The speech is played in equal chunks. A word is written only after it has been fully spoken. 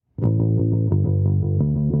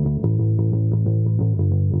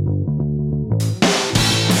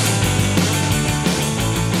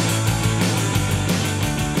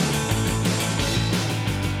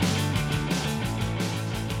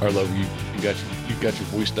right, love, you got your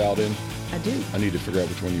voice dialed in? I do. I need to figure out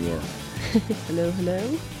which one you are. Hello, hello.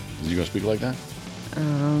 Is you going to speak like that?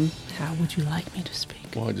 How would you like me to speak?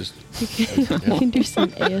 Well, I just... You can do some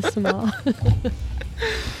ASMR.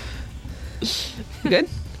 Good?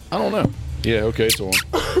 I don't know. Yeah, okay, it's on.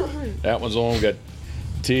 That one's on. We got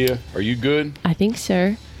Tia. Are you good? I think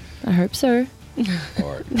so. I hope so.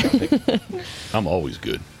 All right. I'm always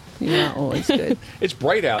good. Yeah, always good. It's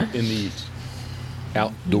bright out in the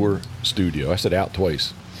outdoor studio. I said out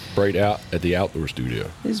twice. Bright out at the outdoor studio.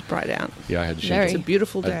 It's bright out. Yeah, I had to change Very. It's a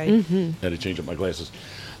beautiful day. I had to change up my glasses.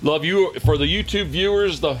 Love you for the YouTube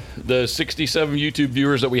viewers, the 67 YouTube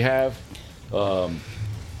viewers that we have.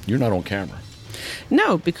 You're not on camera.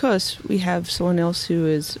 No, because we have someone else who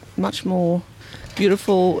is much more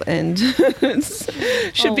beautiful and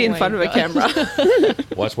should be in front of a camera.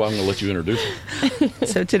 Well, that's why I'm going to let you introduce them.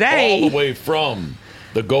 So today, All the way from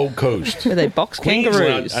the Gold Coast. where they box Queensland.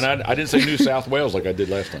 kangaroos. And I didn't say New South Wales like I did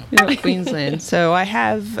last time. Yeah, Queensland. So I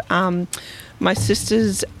have my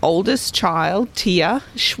sister's oldest child, Tia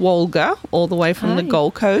Schwalger, all the way from the Hi.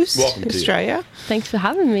 Gold Coast, Welcome, Tia. Australia. Thanks for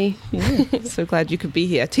having me. Yeah, so glad you could be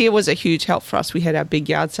here. Tia was a huge help for us. We had our big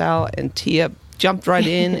yard sale, and Tia jumped right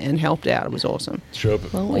in and helped out. It was awesome. Show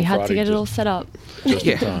up Well, on we had Friday to get it all set up. just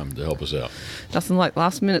Yeah. in time to help us out. Nothing like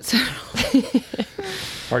last minute.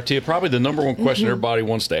 All right, Tia, probably the number one question everybody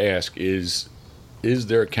wants to ask is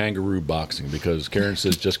there kangaroo boxing? Because Karen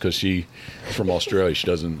says just because she's from Australia, she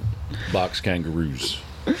doesn't box kangaroos.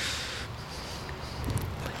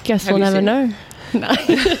 Guess Have we'll you never seen know.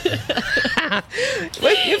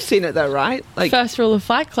 Well, you've seen it though, right? Like, First rule of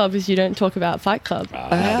Fight Club is you don't talk about Fight Club.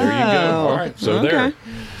 There you go. All right, so okay.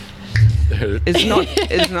 there.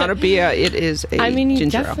 It's not a beer. It is a I mean, you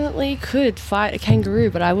ginger ale. definitely could fight a kangaroo,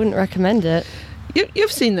 but I wouldn't recommend it.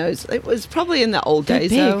 You've seen those. It was probably in the old They're days,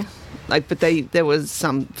 big. though. Like, but there was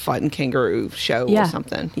some fighting kangaroo show Yeah. or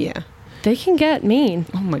something. Yeah. They can get mean.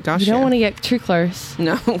 Oh my gosh. You don't yeah. want to get too close.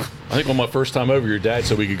 No. I think on my first time over, your dad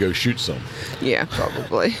said we could go shoot some. Yeah,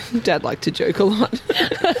 probably. Dad liked to joke a lot.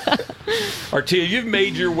 Artia, you've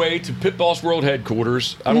made your way to Pitboss World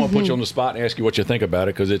Headquarters. I don't want to put you on the spot and ask you what you think about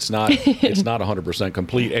it because it's not 100%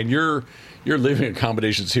 complete. And your living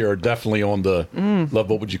accommodations here are definitely on the love.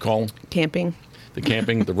 What would you call them? Camping, The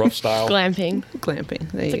camping, the rough style. Glamping.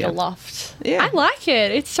 glamping. There It's you like go. a loft. Yeah. I like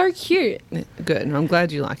it. It's so cute. Good. I'm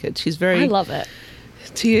glad you like it. She's very. I love it.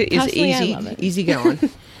 Tia is Personally, I easy, love it. easy going.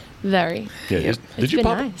 Very. Yeah, Yep. did It's you been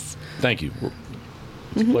pop? nice. Thank you.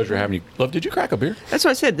 It's a pleasure having you. Love, did you crack a beer? That's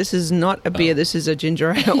what I said. This is not a beer. This is a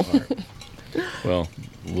ginger ale. Well,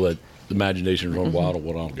 we'll let the imagination run wild on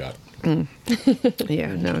what I've got.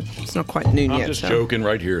 Yeah, no, it's not quite noon I'm yet. just so. joking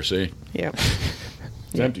right here, see? Yeah.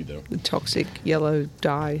 It's empty, though. The toxic yellow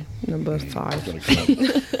dye, number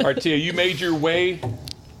 5. All right, Tia, you made your way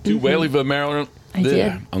to Whaleyville, Maryland. I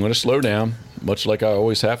did. I'm going to slow down, much like I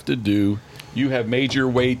always have to do. You have made your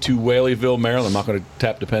way to Whaleyville, Maryland. I'm not going to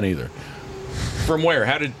tap the pen either. From where?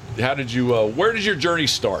 How did you? Where did your journey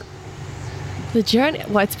start? The journey.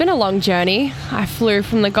 Well, it's been a long journey. I flew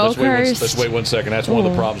from the Gold Coast. Let's wait 1 second. That's one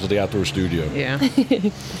of the problems with the outdoor studio. Yeah.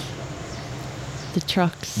 The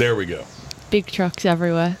trucks. There we go. Big trucks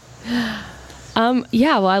everywhere.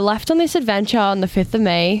 Yeah, well, I left on this adventure on the 5th of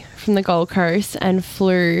May from the Gold Coast and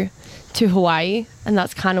flew to Hawaii, and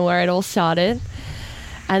that's kind of where it all started.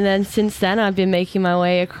 And then since then, I've been making my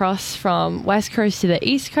way across from West Coast to the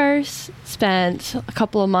East Coast, spent a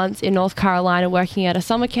couple of months in North Carolina working at a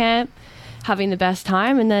summer camp, having the best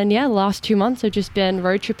time. And then, yeah, the last 2 months I've just been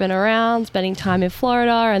road tripping around, spending time in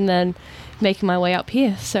Florida, and then making my way up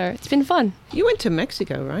here. So it's been fun. You went to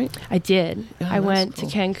Mexico, right? I did. Oh, I that's went cool.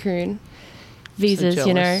 to Cancun. Visas,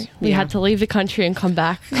 you know, jealous. we Yeah. had to leave the country and come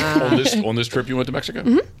back. On this trip, you went to Mexico?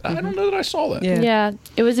 I don't know that I saw that. Yeah. Yeah,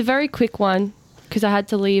 it was a very quick one because I had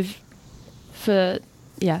to leave for,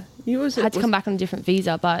 yeah, You was I had to come back on a different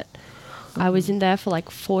visa, but I was in there for like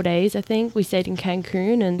 4 days, I think. We stayed in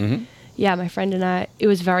Cancun and yeah, my friend and I, it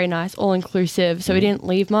was very nice, all inclusive. So we didn't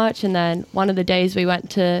leave much. And then one of the days we went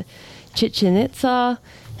to Chichen Itza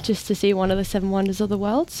just to see one of the 7 wonders of the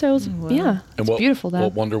world. So it was, yeah, it's beautiful there.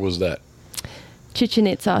 What wonder was that? Chichen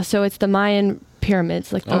Itza. So it's the Mayan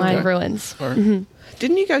pyramids, like the Mayan ruins. All right.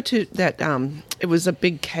 Didn't you go to that? It was a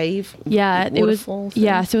big cave. Yeah, it was. waterfall thing?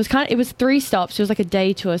 Yeah, so it was 3 stops. It was like a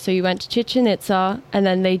day tour. So you went to Chichen Itza, and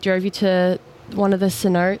then they drove you to one of the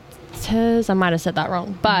cenotes. I might have said that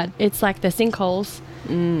wrong, but it's like the sinkholes.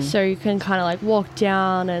 So you can kind of like walk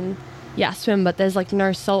down and swim, but there's like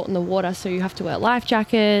no salt in the water, so you have to wear life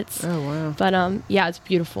jackets. Oh wow! But yeah, it's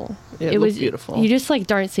beautiful. It was beautiful. You just like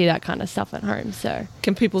don't see that kind of stuff at home. So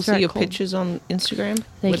Can people see very your cool. pictures on Instagram?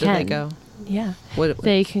 They Where do can. they go? Yeah. What,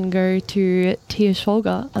 They can go to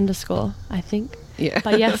Schwalger _ I think. yeah.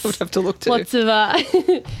 But yes, I would have to look too. lots of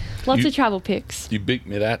of travel pics. You beat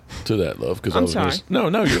me to that, love. Because I'm sorry. No,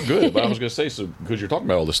 you're good. But I was going to say, so because you're talking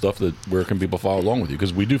about all this stuff, that where can people follow along with you?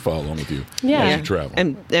 Because we do follow along with you as you travel.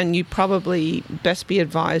 And you probably best be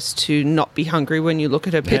advised to not be hungry when you look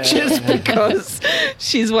at her pictures because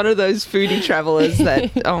she's one of those foodie travelers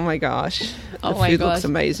that, oh my gosh, the food looks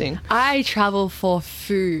amazing. I travel for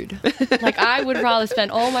food. Like, I would rather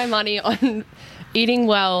spend all my money on eating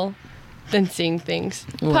well than seeing things.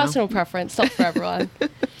 Wow. Personal preference, not for everyone.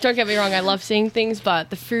 Don't get me wrong, I love seeing things, but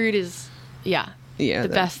the food is, the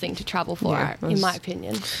best thing to travel for, in my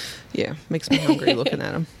opinion. Yeah, makes me hungry looking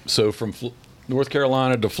at them. So from North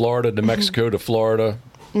Carolina to Florida to Mexico to Florida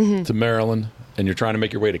to Maryland, and you're trying to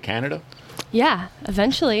make your way to Canada? Yeah,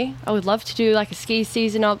 eventually. I would love to do like a ski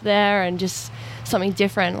season up there and just something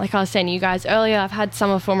different. Like I was saying to you guys earlier, I've had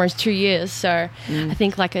summer for almost 2 years, so I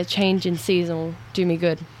think like a change in season will do me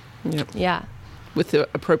good. Yep. Yeah. With the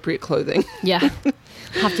appropriate clothing. Yeah.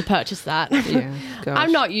 Have to purchase that. Yeah. Gosh.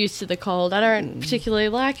 I'm not used to the cold. I don't particularly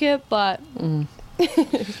like it, but... Well,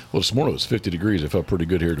 this morning it was 50 degrees. It felt pretty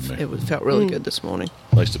good here to me. It felt really good this morning.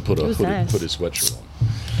 Nice to put his nice. sweatshirt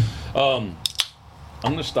on.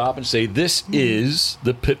 I'm going to stop and say this is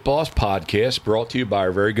the Pitboss Podcast, brought to you by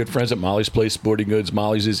our very good friends at Molly's Place Sporting Goods.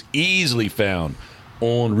 Molly's is easily found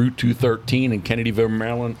on Route 213 in Kennedyville,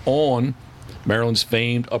 Maryland, on Maryland's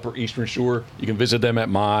famed Upper Eastern Shore. You can visit them at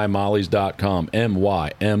mymollys.com,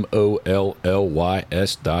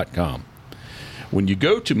 MYMOLLYS.com. When you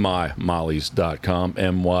go to mymollys.com,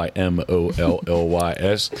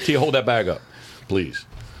 MYMOLLYS, Tia, hold that bag up, please.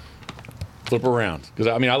 Flip around, because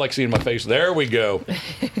I like seeing my face. There we go.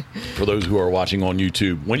 For those who are watching on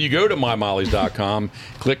YouTube, when you go to mymollys.com,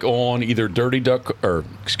 click on either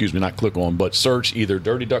search either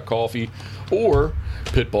Dirty Duck Coffee or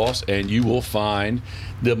Pitboss, and you will find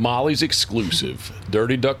the Molly's exclusive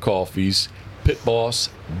Dirty Duck Coffee's Pitboss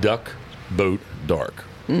Duck Boat Dark.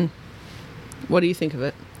 What do you think of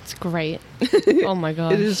it? It's great. Oh my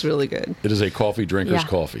god. It is really good. It is a coffee drinker's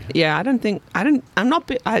coffee. Yeah, I don't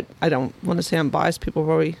want to say I'm biased. People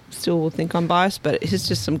probably still will think I'm biased, but it's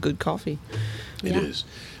just some good coffee. It is.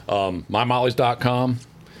 Mymollys.com.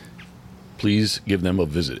 Please give them a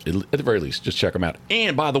visit. At the very least, just check them out.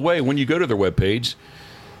 And by the way, when you go to their webpage,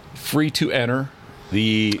 free to enter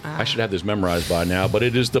I should have this memorized by now, but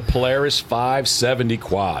it is the Polaris 570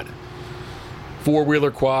 Quad. Four-wheeler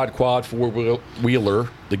quad, four-wheeler,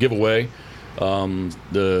 the giveaway.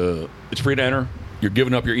 It's free to enter. You're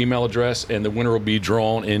giving up your email address, and the winner will be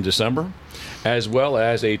drawn in December, as well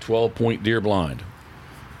as a 12-point deer blind.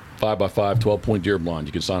 5x5, 12-point deer blind.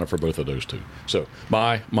 You can sign up for both of those, too. So,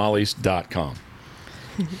 mymollys.com.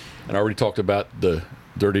 And I already talked about the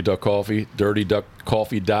Dirty Duck Coffee,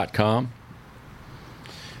 dirtyduckcoffee.com.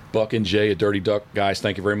 Buck and Jay at Dirty Duck. Guys,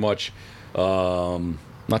 thank you very much.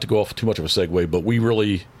 Not to go off too much of a segue, but we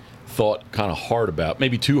really thought kind of hard about,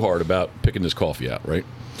 maybe too hard about picking this coffee out, right?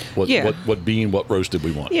 What bean, what roast did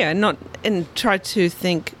we want? Yeah, and try to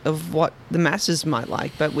think of what the masses might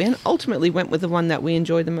like, but we ultimately went with the one that we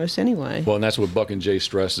enjoy the most anyway. Well, and that's what Buck and Jay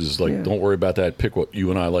stresses, don't worry about that. Pick what you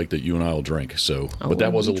and I like that you and I will drink. So, but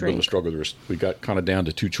that was a little bit of a struggle. We got kind of down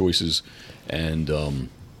to two choices, and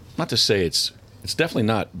not to say it's definitely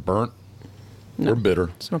not burnt or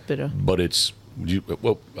bitter. It's not bitter, but it's. I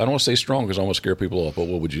don't want to say strong because I want to scare people off, but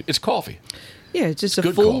what would you? It's coffee. Yeah, it's just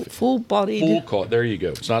a full-bodied. There you go.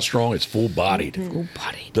 It's not strong. It's full-bodied. Mm-hmm.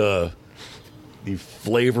 Full-bodied. The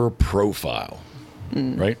flavor profile,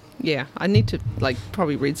 right? Yeah, I need to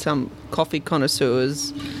probably read some coffee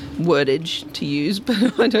connoisseurs wordage to use,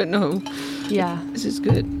 but I don't know. Yeah, this is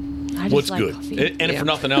good. What's good? Coffee. And if for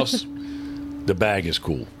nothing else, the bag is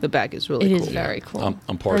cool. The bag is really cool. It is very cool.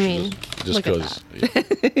 I'm partial just because.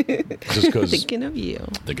 Just because. Thinking of you.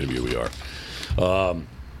 Thinking of you, we are. All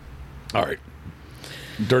right.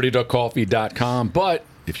 DirtyDuckCoffee.com. But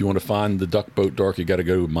if you want to find the Duck Boat Dark, you got to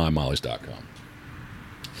go to mymollys.com.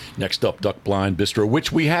 Next up, Duck Blind Bistro,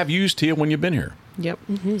 which we have used here when you've been here. Yep.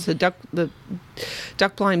 Mm-hmm. So the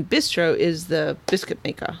Duck Blind Bistro is the biscuit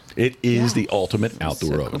maker. It is the ultimate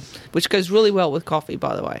outdoor oven. Cool. Which goes really well with coffee,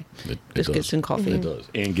 by the way. Biscuits and coffee. It does.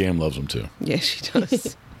 And Gam loves them, too. Yeah, she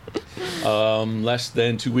does. Less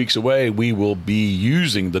than 2 weeks away, we will be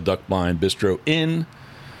using the Duck Blind Bistro in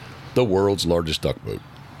the world's largest duck boat.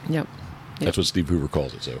 Yep. That's what Steve Hoover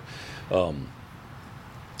calls it. So,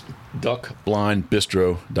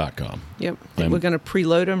 duckblindbistro.com. Yep. And we're going to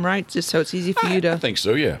preload them, right? Just so it's easy for you to... I think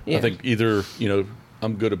so, yeah. I think either,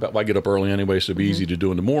 I'm good about. I get up early anyway, so it'd be easy to do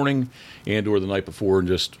in the morning and or the night before, and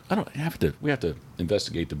just I don't have to. We have to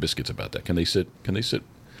investigate the biscuits about that. Can they sit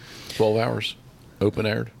 12 hours open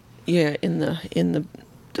aired? Yeah, in the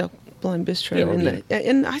duck blind bistro. Yeah,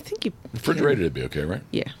 and I think you refrigerated would be okay, right?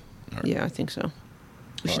 Yeah, right. Yeah, I think so.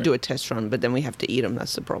 We should do a test run, but then we have to eat them.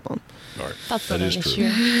 That's the problem. All right, that's not an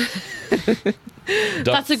issue.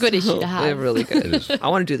 That's a good issue to have. They're really good. It is. I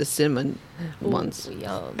want to do the cinnamon ones.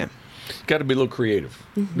 Yum. Yeah. Got to be a little creative.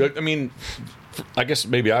 I mean, I guess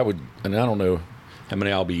maybe I would, and I don't know how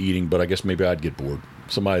many I'll be eating, but I guess maybe I'd get bored.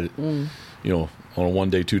 Somebody, on a 1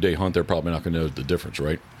 day, 2 day hunt, they're probably not going to know the difference,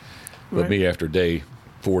 right? But me after day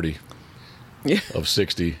 40 of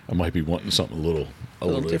 60, I might be wanting something a little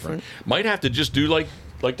different. Might have to just do like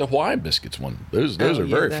the Hawaiian biscuits one. Those are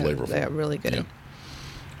very flavorful. They are really good. Yeah.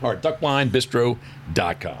 All right,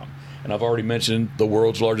 duckblindbistro.com. And I've already mentioned the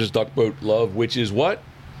world's largest duck boat, Love, which is what?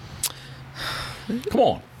 Come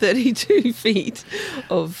on. 32 feet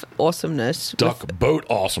of awesomeness. Duck boat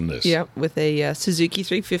awesomeness. Yeah, with a Suzuki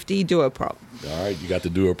 350 duo prop. All right, you got the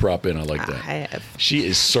duo prop in. I like that. I have. She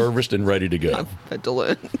is serviced and ready to go. I've had to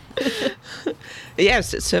learn. Yes,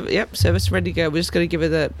 serviced, ready to go. We're just going to give her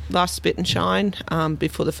the last spit and shine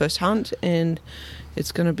before the first hunt, and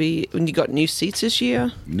it's going to be when you got new seats this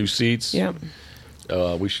year. New seats. Yeah.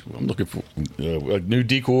 I'm looking for new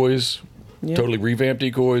decoys. Yep. Totally revamped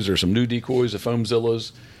decoys. There's some new decoys, the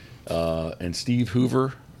Foamzillas, and Steve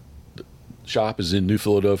Hoover. The shop is in New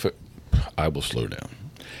Philadelphia. I will slow down.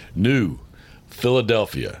 New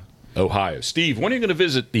Philadelphia, Ohio. Steve, when are you going to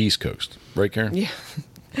visit the East Coast? Right, Karen? Yeah.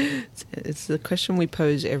 It's the question we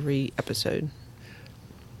pose every episode.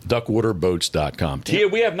 Duckwaterboats.com. Tia,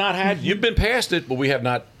 we have not had. You've been past it, but we haven't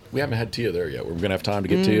had Tia there yet. We're going to have time to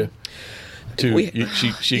get Tia.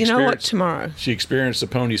 She you know what? Tomorrow. She experienced the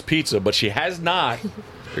Pony's Pizza, but she has not.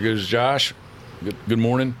 There goes Josh. Good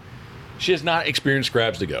morning. She has not experienced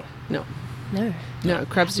Crabs to Go. No.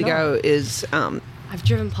 Crabs to Go is. I've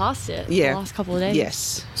driven past it the last couple of days.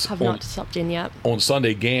 Yes. Have not stopped in yet. On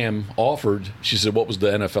Sunday, Gam offered, she said, what was the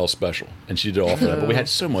NFL special? And she did offer that. But we had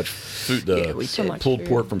so much food. Pulled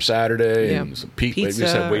pork from Saturday and some pizza. We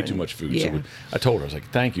just had way too much food. Yeah. So I told her, I was like,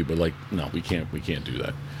 thank you, but no, we can't do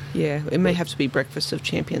that. Yeah, it may have to be Breakfast of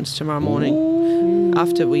Champions tomorrow morning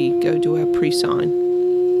after we go do our pre-sign.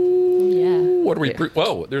 Yeah. What are we?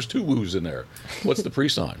 Whoa, there's two woos in there. What's the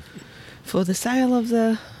pre-sign? For the sale of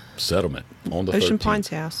the settlement on the Ocean 13th. Pines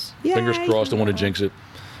house. Yay. Fingers crossed. I want to jinx it.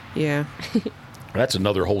 Yeah. That's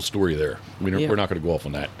another whole story there. We're not going to go off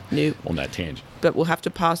on that. Nope. On that tangent. But we'll have to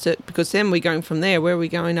pass it because then we're going from there. Where are we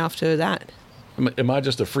going after that? Am I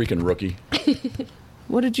just a freaking rookie?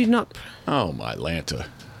 What did you not? Oh my Lanta.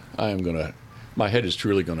 My head is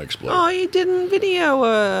truly going to explode. Oh, you didn't video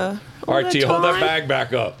all right, Tia, hold that bag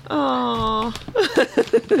back up. Oh.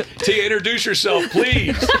 Tia, introduce yourself,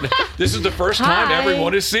 please. This is the first time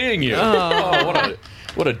everyone is seeing you. Oh,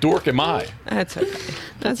 what a dork am I? That's okay.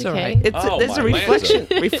 That's all okay. right. There's a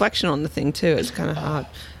reflection on the thing, too. It's kind of hard.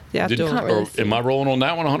 The outdoor. Am I rolling on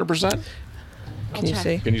that one 100%? Can you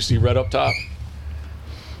see? Can you see red up top?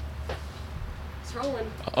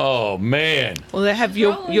 Rolling. Oh man! Well, they have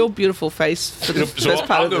your beautiful face for the first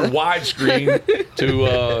part I'll of go widescreen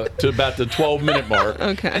to about the 12-minute mark.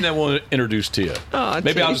 Okay. And then we'll introduce Tia. Oh,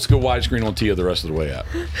 maybe I'll just go widescreen on Tia the rest of the way out.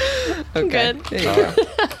 Okay. Good. There you go.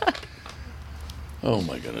 Oh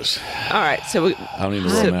my goodness! All right, so I don't even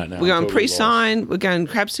know that now. We're going totally pre-sign. Lost. We're going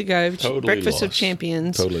Crabs to Go. Totally Breakfast lost. of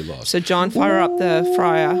Champions. Totally lost. So John, fire up the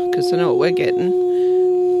fryer because I know what we're getting.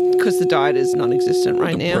 Because the diet is non-existent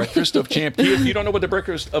right now. Breakfast of Champions. If you don't know what the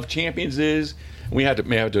Breakfast of Champions is, may have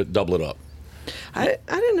to double it up. I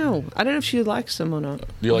don't know. I don't know if she likes them or not. Do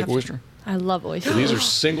you like oyster? I love oysters. So these are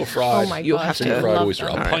single fried. Oh my You'll gosh. have to single fried love oyster.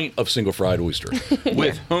 them. A pint of single fried oyster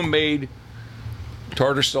with homemade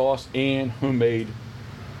tartar sauce and homemade.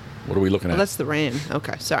 What are we looking at? Oh, that's the ram.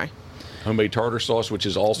 Okay, sorry. Homemade tartar sauce, which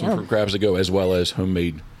is awesome from Crabs to Go, as well as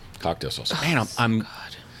homemade cocktail sauce. Man, I'm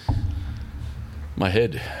God. My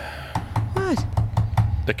head. What?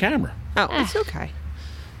 The camera. Oh, it's okay.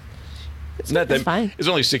 That's fine. There's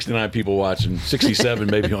only 69 people watching, 67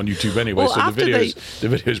 maybe on YouTube anyway. Well, so the video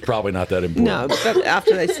is probably not that important. No, but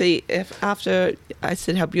after I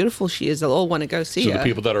said how beautiful she is, they'll all want to go see her. So the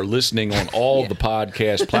people that are listening on all the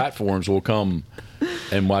podcast platforms will come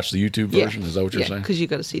and watch the YouTube version. Is that what you're saying? Because you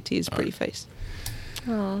got to see Tia's pretty face.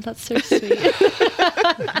 Oh, that's so sweet.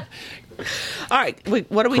 All right,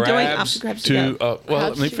 what are we doing after Crabs to Go?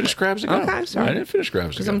 Let me finish Crabs to Go. Okay, sorry. I didn't finish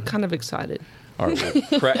Crabs to Go. Because I'm kind of excited. All right.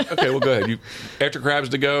 Okay, well, go ahead. After Crabs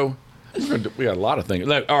to Go, we got a lot of things.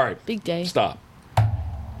 All right. Big day. Stop.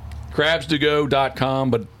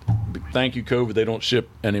 Crabstogo.com, but Thank you, COVID. They don't ship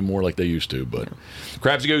anymore like they used to. But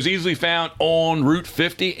Crabs to Go is easily found on Route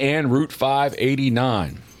 50 and Route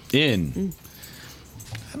 589 in,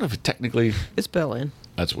 I don't know if it technically... It's Berlin.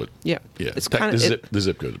 That's what... Yeah. It's the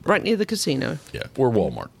zip code. Right near the casino. Yeah, or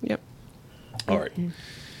Walmart. Yep. All right.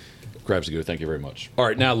 Crabs to Go, thank you very much. All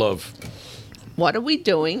right, now, love. What are we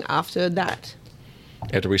doing after that?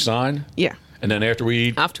 After we sign? Yeah. And then after we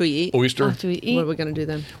eat? After we eat. Oyster? After we eat. What are we going to do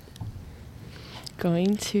then?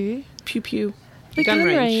 Going to... Pew pew. The gun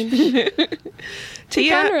range. Tia,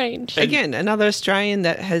 gun range. Again, another Australian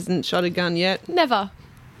that hasn't shot a gun yet. Never.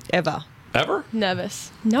 Ever. Ever?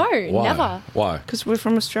 Nervous. No, Why? never. Why? Because we're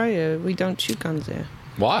from Australia. We don't shoot guns there.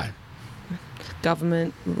 Why?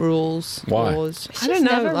 Government, rules, Why? laws. It's I just don't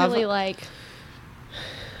know. never love. really, like,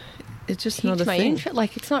 It's just not piqued a my thing. interest.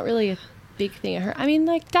 Like, it's not really a big thing. I mean,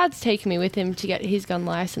 like, Dad's taken me with him to get his gun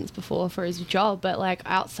license before for his job, but, like,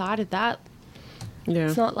 outside of that, Yeah.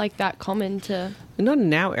 it's not, like, that common to... Not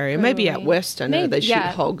in our area. Maybe out Really? west, I know Maybe, they shoot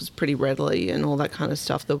yeah. hogs pretty readily and all that kind of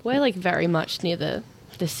stuff. We're, like, very much near the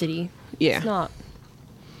city. Yeah. It's not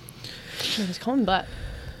as common, but,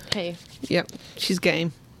 hey. Yep. She's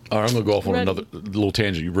game. All right, I'm going to go off on Ready. another little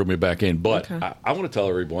tangent. You bring me back in. But Okay. I want to tell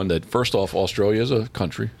everyone that, first off, Australia is a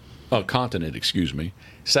continent, excuse me.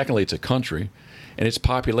 Secondly, it's a country, and its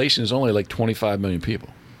population is only like 25 million people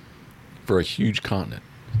for a huge continent.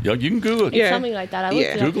 You can Google it. Yeah. Something like that. I looked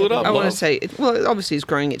Yeah. it up. Google it up. I want love. to say, well, obviously it's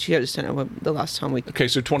growing it. I just don't know when the last time we... Okay,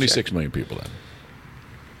 so 26 million people then.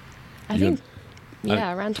 I You- think,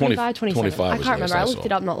 yeah, around 20 25, 27. 25 I was can't the last remember. I I looked saw.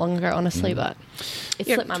 it up not long ago, honestly, but it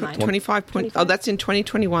Yeah, slipped my mind. 25 point... Oh, 25? that's in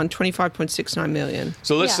 2021, 25.69 million.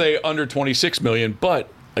 So let's Yeah. say under 26 million, but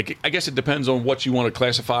like, I guess it depends on what you want to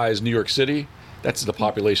classify as New York City. That's the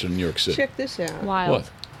population of New York City. Check this out. Wild.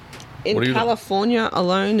 What? In What are you doing? California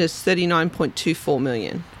alone is 39.24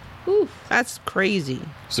 million. Oof. That's crazy.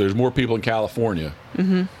 So there's more people in California.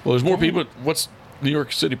 Mm-hmm. Well, there's more people. What's New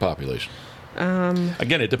York City population?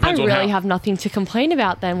 Again, it I depends on really how. have nothing to complain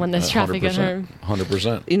about then when there's traffic at home.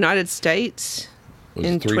 100%. United States Was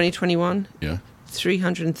in 3 2021, Yeah.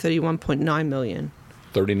 331.9 million.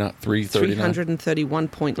 39, 339.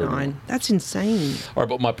 331.9. That's insane. All right,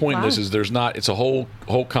 but my point in this Wow. is there's not. It's a whole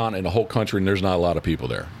continent, a whole country, and there's not a lot of people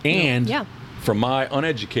there. And Yeah. from my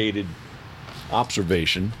uneducated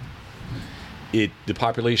observation, the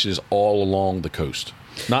population is all along the coast,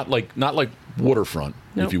 not like waterfront,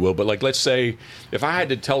 Nope. if you will, but like let's say if I had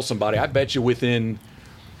to tell somebody, I bet you within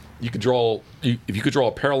if you could draw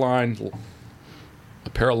a Paraline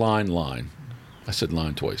line. I said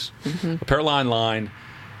line twice. A Paraline line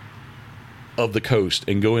of the coast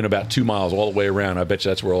and go in about 2 miles all the way around. I bet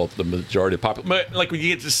you that's where all the majority of the population. Like when you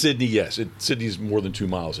get to Sydney, yes, Sydney's more than 2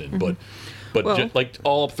 miles in, but Well- like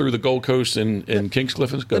all up through the Gold Coast and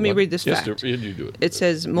Kingscliff. Let me read this fact. Yes, you do it. It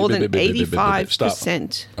says more than Stop.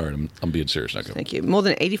 85%. All right, I'm being serious now. Go. Thank you. More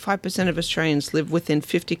than 85% of Australians live within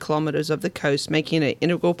 50 kilometres of the coast, making it an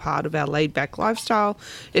integral part of our laid-back lifestyle.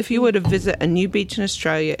 If you were to visit a new beach in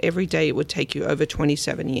Australia every day, it would take you over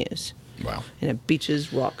 27 years. Wow. And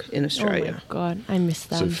beaches rock in Oh my Australia. god, I miss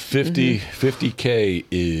So them. 50K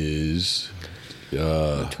is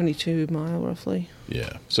 22 mile, roughly.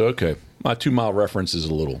 yeah. So okay, my 2 mile reference is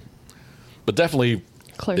a little, but definitely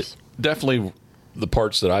Close. definitely the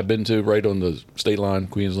parts that I've been to right on the state line,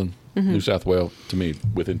 Queensland, New South Wales, to me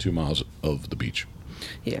within 2 miles of the beach.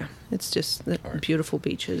 Yeah, it's just the beautiful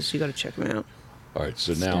beaches. You got to check them out. All right,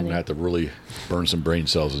 so now I'm Stunning. gonna have to really burn some brain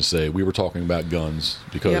cells and say we were talking about guns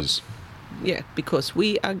because Yeah, because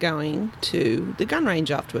we are going to the gun range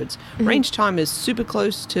afterwards. Range time is super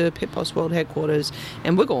close to Pitboss World Headquarters,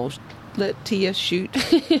 and we're going to let Tia shoot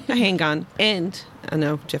a handgun. And I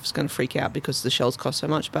know Jeff's going to freak out because the shells cost so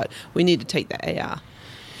much, but we need to take the AR.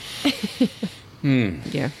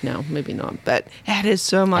 Yeah, no, maybe not. But that is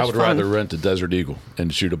so much I would fun. rather rent a Desert Eagle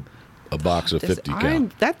and shoot a box of 50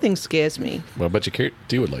 count. That thing scares me. Well, I bet you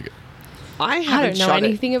Tia would like it. I I haven't don't know shot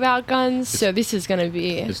anything about guns, so this is going to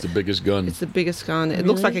be... It's the biggest gun. It's the biggest gun. It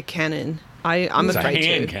looks Really? like a cannon. I'm It's a afraid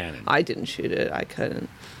hand to. cannon. I didn't shoot it. I couldn't.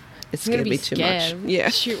 It I'm scared going to me be too scared. much. Yeah.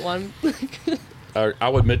 Shoot one.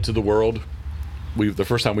 I'll admit to the world, the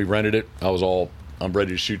first time we rented it, I'm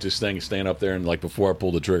ready to shoot this thing and stand up there, and like before I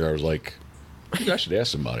pulled the trigger, I was like, I should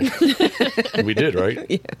ask somebody. And we did, right?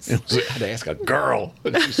 Yes. It was like, I had to ask a girl.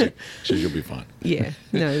 She said, you'll be fine. Yeah.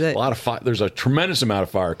 No, A that. lot of fire. There's a tremendous amount of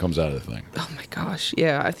fire comes out of the thing. Oh my gosh.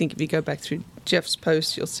 Yeah. I think if you go back through Jeff's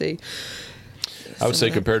post, you'll see. I would some say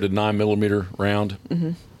of that. compared to 9mm round,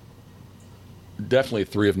 definitely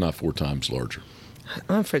 3 if not 4 times larger.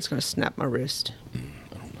 I'm afraid it's going to snap my wrist. I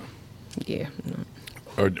don't know. Yeah.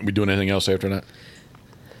 No. Are we doing anything else after that?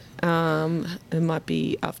 It might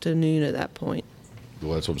be afternoon at that point.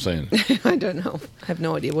 Well, that's what I'm saying. I don't know. I have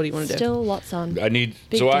no idea. What do you want to do? Still lots on. I need.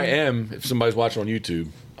 Big so I day. am. If somebody's watching on YouTube,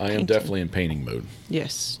 I am Painting. definitely in painting mode.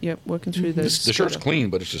 Yes. Yep. Working through The those. shirt's clean,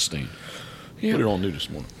 but it's just stained. Yep. Put it on new this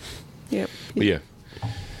morning. Yep. But yeah,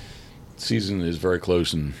 season is very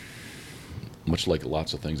close, and much like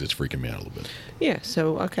lots of things, it's freaking me out a little bit. Yeah.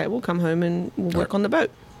 So okay, we'll come home and we'll work on the boat.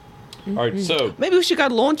 All right, so Maybe we should go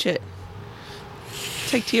launch it.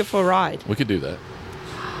 Take Tia for a ride. we could do that.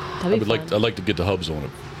 That'd be fun. I'd like to get the hubs on it.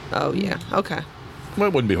 Oh yeah. Okay. Well,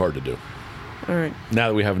 it wouldn't be hard to do. All right. Now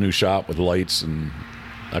that we have a new shop with lights and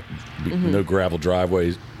no gravel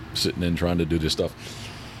driveways, sitting in trying to do this stuff.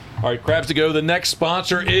 All right, crabs to go. The next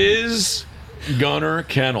sponsor is Gunner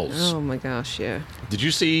Kennels. Oh my gosh. Yeah. Did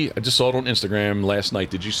you see? I just saw it on Instagram last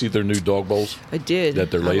night. Did you see their new dog bowls? I did.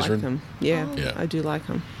 That they're I like lasering? them. Yeah. Yeah. I do like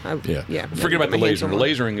them. Yeah. Yeah. Forget about the My hands lasering. on The one.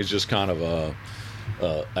 lasering is just kind of a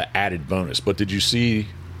added bonus. But did you see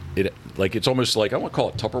it? Like it's almost like I won't call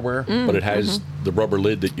it Tupperware, but it has the rubber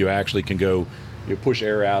lid that you actually can go, you push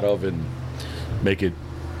air out of and make it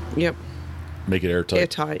Yep. airtight.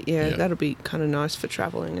 Airtight. Yeah. Yeah. That'll be kind of nice for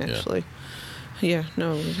traveling. Actually. Yeah.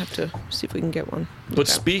 No, we'll have to see if we can get one. But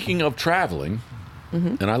Okay. speaking of traveling,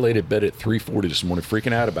 and I laid in bed at 3:40 this morning,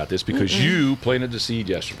 freaking out about this because you planted the seed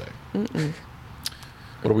yesterday.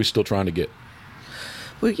 What are we still trying to get?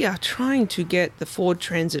 We are trying to get the Ford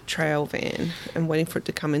Transit Trail van and waiting for it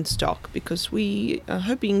to come in stock because we are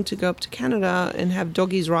hoping to go up to Canada and have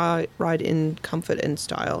doggies ride in comfort and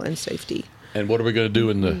style and safety. And what are we going to do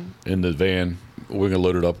in the van? We're going to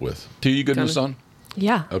load it up with. T, you good in the sun?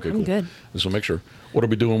 Yeah. Okay, I'm cool. good. Just want to make sure. What are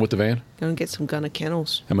we doing with the van? Going to get some Gunner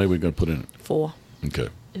Kennels. How many are we going to put in it? 4. Okay.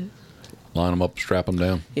 Line them up, strap them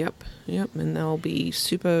down. Yep. And they'll be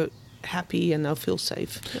super happy and they'll feel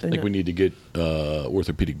safe. I think we need to get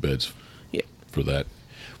orthopedic beds Yeah. for that.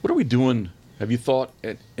 What are we doing? Have you thought?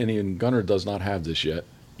 And Gunner does not have this yet.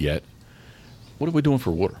 What are we doing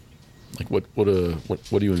for water? Like what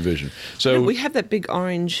do you envision? So We have that big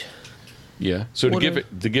orange. yeah. So to water.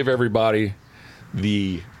 give everybody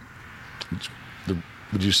the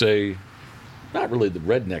would you say not really the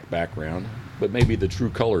redneck background, but maybe the true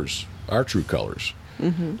colors, our true colors.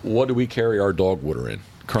 What do we carry our dog water in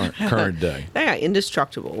current day? They are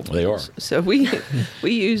indestructible. They are. So we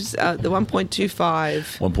use the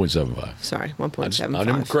 1.25. 1.75. Sorry, I 1.75.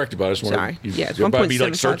 didn't correct you, but I just want Sorry. to. Yeah, it's everybody be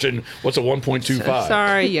like 1.75. searching. What's a 1.25?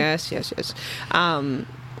 Sorry, yes.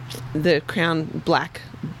 The Crown Black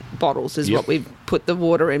bottles is Yep. what we've put the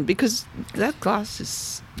water in because that glass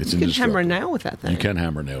is. It's you can hammer a indestructible. nail with that thing. You can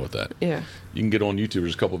hammer a nail with that. Yeah. You can get on YouTube.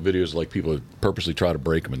 There's a couple of videos like people purposely try to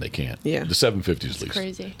break them and they can't. Yeah. The 750s at least.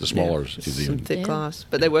 crazy. The smaller Yeah. is Some even. thick Yeah. glass,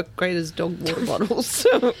 but they work great as dog water bottles.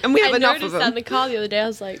 So, and we have I enough noticed of that in them. the car the other day. I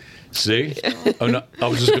was like, See? Oh, no, I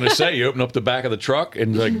was just going to say, you open up the back of the truck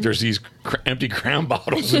and like there's these empty Crown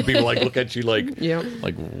bottles and people like look at you like, Yep.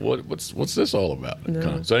 like what's this all about? No.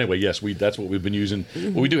 Kinda. So anyway, yes, that's what we've been using.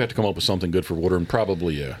 But we do have to come up with something good for water and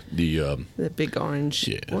probably the The big orange.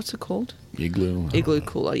 Yeah. What's it called? igloo. Igloo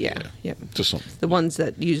cooler. Yeah. Yep. Just something. The ones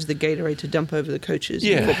that use the Gatorade to dump over the coaches. in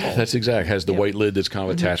Yeah, football. that's exact. Has the Yep. white lid that's kind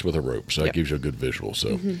of attached with a rope, so Yep. that gives you a good visual.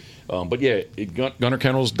 So, but yeah,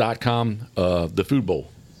 GunnerKennels.com, the food bowl.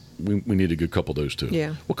 We need a good couple of those too.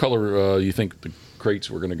 Yeah. What color you think the crates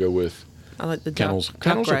we're going to go with? I like the Kennels, dark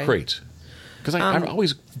kennels or gray. crates? Because I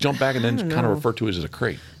always jump back and then don't kind of know. refer to it as a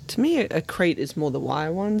crate. To me, a crate is more the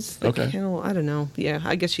wire ones. The Okay. kennel, I don't know. Yeah,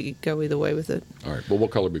 I guess you could go either way with it. All right, but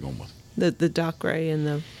what color are we going with? The dark gray and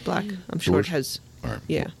the black. I'm sure Yours? it has. All right.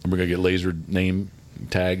 Yeah. And we're going to get lasered name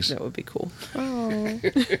tags. That would be cool. oh,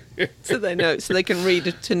 So they know, so they can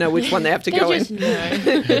read to know which one they have to they go just in.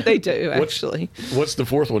 know. They do actually. What's the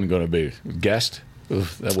fourth one going to be? Guest?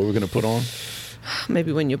 Is that what we're going to put on?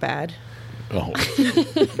 Maybe when you're bad, Oh,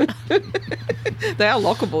 they are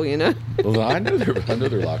lockable. You know. well, I know they're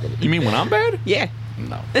lockable. You mean when I'm bad? Yeah.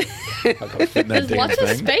 No. I gotta fit in that There's damn lots of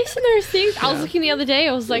thing. space in those things. I was looking the other day.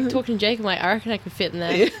 I was like talking to Jake. I'm like, I reckon I could fit in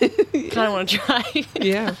there. Kind of want to try.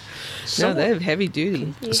 Yeah. No, Somewhere- they're heavy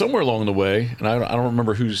duty. Somewhere along the way, and I don't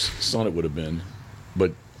remember whose son it would have been,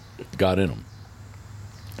 but got in them.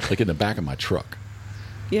 Like in the back of my truck.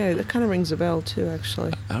 Yeah, that kind of rings a bell too.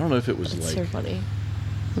 Actually, I don't know if it was It's like, so funny.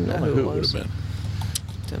 I don't know I don't know who who it it would was. have been.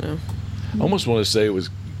 Don't know. I almost want to say it was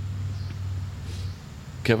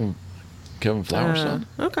Kevin Flower's son.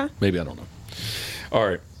 Okay. Maybe, I don't know. All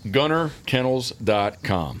right,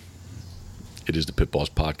 GunnerKennels.com. It is the Pitboss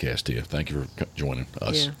podcast here. Thank you for joining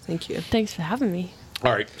us. Yeah. Thank you. Thanks for having me.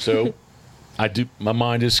 All right, so my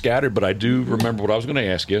mind is scattered, but I do remember what I was going to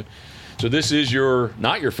ask you. So this is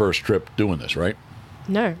not your first trip doing this, right?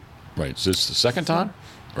 No. Right. So this is the second time?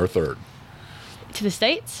 or third? To the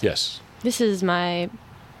States? Yes. This is my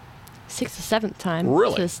 6th or 7th time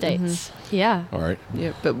Really? to the States. Yeah. All right.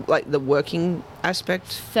 Yeah, but like the working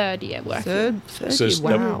aspect. 3rd year working. Third So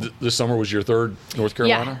year, wow. this summer was your third North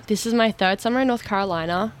Carolina? Yeah, this is my 3rd summer in North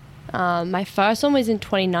Carolina. My first one was in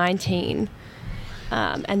 2019.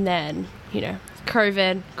 And then,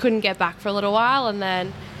 COVID, couldn't get back for a little while. And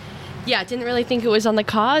then, didn't really think it was on the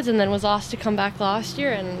cards, and then was asked to come back last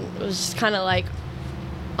year, and it was just kind of like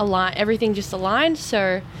everything just aligned.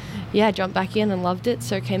 So, jumped back in and loved it.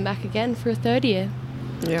 So came back again for a 3rd year.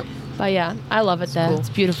 Yep. But I love it there. Cool. It's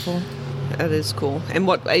beautiful. That is cool. And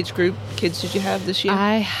what age group kids did you have this year?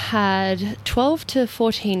 I had 12 to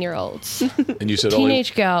 14-year-olds. And you said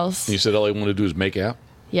Teenage girls. You said all they want to do is make out?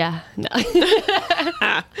 Yeah, no.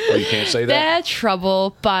 Oh, you can't say that? They're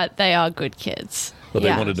trouble, but they are good kids. But they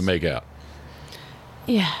wanted to make out.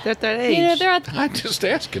 Yeah. They're at that age. I'm just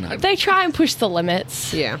asking. They try and push the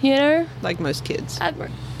limits. Yeah. Like most kids.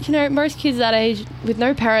 Most kids that age with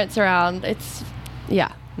no parents around, it's,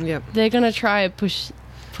 Yep. they're going to try and push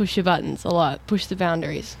your buttons a lot, push the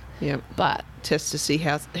boundaries. Yep. But test to see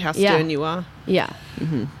how stern you are. yeah.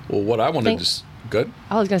 Mm-hmm. Well, what I wanted to... Good?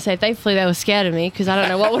 I was going to say, thankfully they were scared of me, because I don't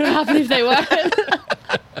know what would have happened if they weren't.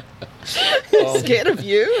 Scared of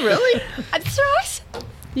you? Really? That's right.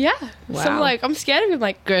 Yeah. Wow. So I'm scared of him.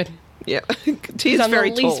 Like, good. Yeah. Tia's very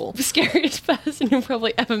I'm the tall. least scariest person you'll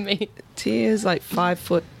probably ever meet. Tia's like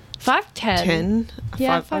 5'10". 5'10".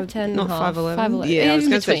 Yeah, 5'10". Not 5'11". 5'11". Yeah, I was In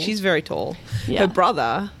going to say between. she's very tall. Yeah. Her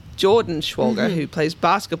brother, Jordan Schwalger, who plays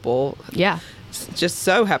basketball, Yeah. just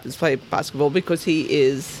so happens to play basketball because he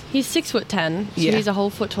is... He's 6'10", so Yeah. he's a whole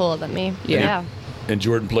foot taller than me. Yeah. And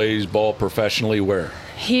Jordan plays ball professionally where?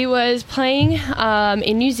 He was playing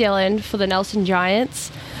in New Zealand for the Nelson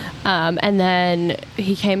Giants, and then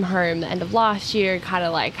he came home the end of last year, kind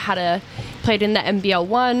of like played in the NBL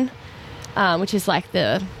 1, which is like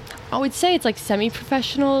I would say it's like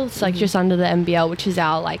semi-professional. It's like just under the NBL, which is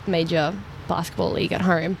our like major basketball league at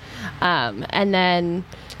home. And then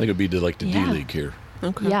I think it'd be the D League here.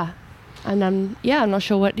 Okay. yeah, and I'm not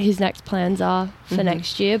sure what his next plans are for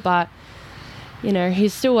next year, but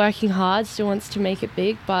he's still working hard, still wants to make it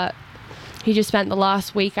big, but he just spent the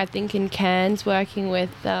last week, I think, in Cairns working with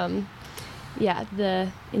the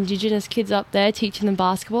Indigenous kids up there, teaching them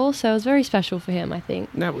basketball. So it was very special for him, I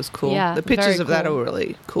think. That was cool. Yeah, the pictures very of that cool. are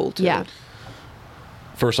really cool too. Yeah.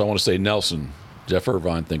 First, I want to say Nelson. Jeff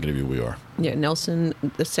Irvine, thinking of you, we are. Yeah, Nelson,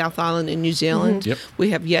 the South Island in New Zealand. Yep. We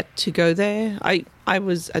have yet to go there. I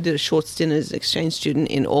did a short stint as an exchange student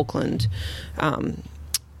in Auckland,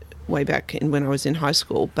 way back when I was in high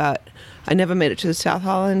school, but I never made it to the South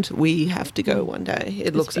Island. We have to go one day.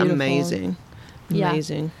 It looks beautiful. amazing. Yeah.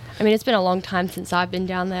 Amazing. I mean, it's been a long time since I've been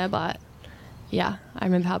down there, but I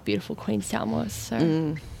remember how beautiful Queenstown was.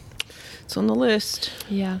 So It's on the list.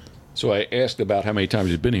 yeah. So I asked about how many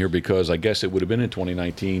times you've been here because I guess it would have been in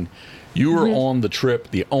 2019. You were on the trip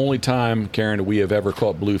the only time, Karen, that we have ever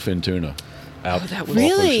caught bluefin tuna out. That was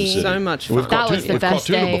Really? Ocean City. so much fun. We've That caught was the we've caught best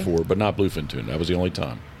tuna day. before, but not bluefin tuna. That was the only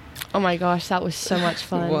time. Oh my gosh, that was so much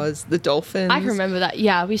fun. It was the dolphins. I can remember that.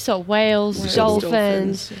 Yeah, we saw whales,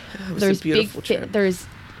 dolphins. It was There's a beautiful big. trip. There's,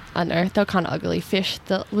 I don't know, they're kind of ugly fish.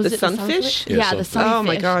 Was The it sunfish? Yeah, Yeah, the sunfish. sunfish. Oh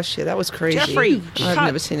my gosh, yeah, that was crazy. Jeffrey, I've cut.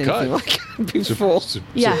 never seen anything Cut. like that before.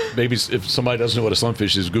 Yeah. Maybe if somebody doesn't know what a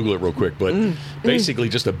sunfish is, Google it real quick. But basically,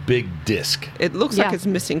 just a big disc. It looks like Yeah. it's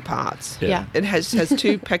missing parts. Yeah. It has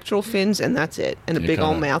two pectoral fins and that's it, and a big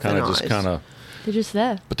old mouth and eyes. They're just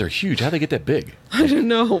there. But they're huge. How do they get that big? I don't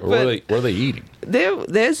know, Or what but are they eating?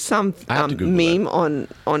 there's some I have to Google meme on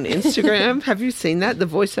Instagram. Have you seen that? The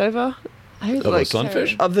voiceover Of a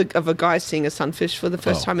sunfish? of a guy seeing a sunfish for the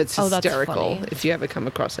first Oh. time. It's Oh, that's hysterical. funny. If you ever come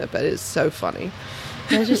across it, but it's so funny.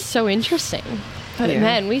 They're just so interesting. But Yeah.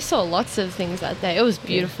 man, we saw lots of things that day. It was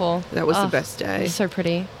beautiful. That was the Oh, best day. it was so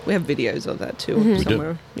pretty. We have videos of that too We do.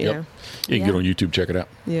 somewhere. Yeah, Yep. You can get Yeah. on YouTube, check it out.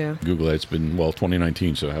 yeah. Google it. It's been,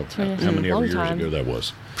 2019, so how many Long years time. ago that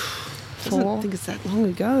was? I don't think it's that long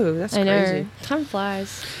ago. That's I know. crazy. Time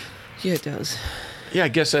flies. Yeah, it does. Yeah, I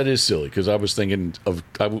guess that is silly because I was thinking of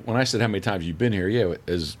when I said how many times you've been here. Yeah,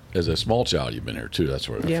 as a small child, you've been here too. That's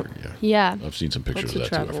what I Yep. forgot. Yeah. I've seen some pictures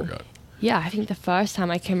Lots of that of too. I travel. forgot. Yeah, I think the first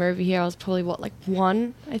time I came over here, I was probably,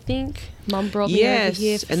 one, I think. Mum brought me over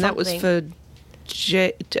here Yes, for and that was something. for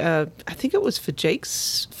I think it was for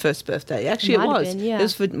Jake's first birthday. Actually, it might have was. been, yeah. It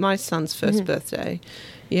was for my son's 1st birthday.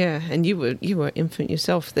 Yeah, and you were infant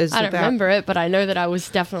yourself. There's I don't about remember it, but I know that I was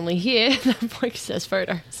definitely here. Because there's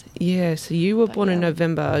photos. yeah. So you were born in yeah.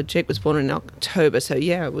 November. Jake was born in October. So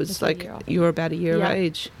yeah, it was Just a like year off. you were about a year Yeah. of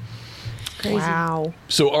age. Crazy. Wow.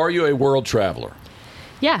 So, are you a world traveler?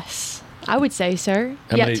 Yes. I would say so.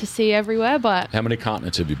 How Yet many- to see everywhere, but How many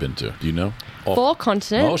continents have you been to? Do you know? 4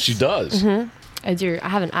 continents. Oh, she does. I do. I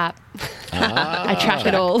have an app. Ah. I track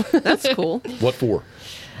it all. That's cool. What for?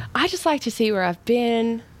 I just like to see where I've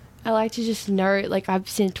been. I like to just know, like, I've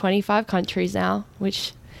seen 25 countries now,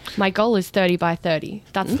 which my goal is 30 by 30.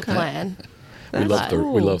 That's the plan. We love,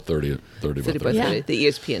 cool. we love 30 by 30 by 30. 30. Yeah. The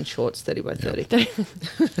ESPN shorts, 30 by 30.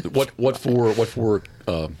 What for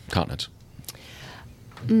continents?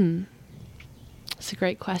 It's a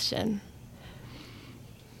great question.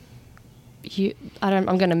 I'm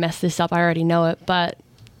going to mess this up. I already know it, but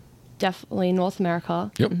definitely North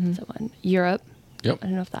America. Yep. So one. Europe. Yep. I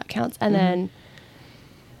don't know if that counts. And then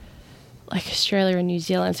like Australia and New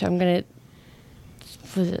Zealand. So I'm going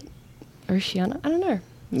to, was it Oceania? I don't know.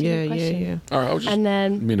 It's a Yeah, good question. yeah. All right, I was just And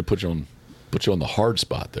then mean to put you on the hard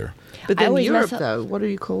spot there. But I then always Europe, mess up- though, what do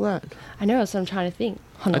you call that? I know, so I'm trying to think.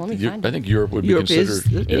 Hold on, let me find I it. think Europe would be Europe is-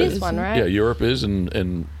 considered. it is one, right? Yeah, Europe is,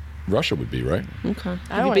 and Russia would be, right? Okay. I Have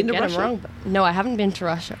don't you want been to to get Russia? them wrong, but no, I haven't been to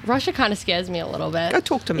Russia. Russia kind of scares me a little bit. Go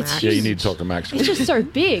talk to Max. Yeah, you need to talk to Max. It's just so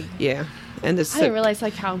big. Yeah. And there's I didn't realize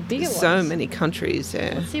like how big it was. so many countries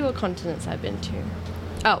there. Let's see what continents I've been to.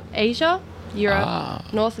 Oh, Asia,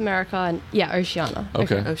 Europe, North America, and Oceania.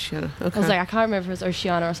 Okay. Oceania. Okay. I was like, I can't remember if it was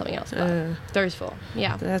Oceania or something else, but those 4.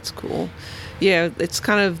 Yeah. That's cool. Yeah, it's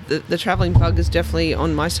kind of the traveling bug is definitely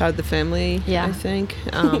on my side of the family. Yeah. I think.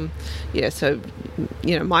 Yeah, so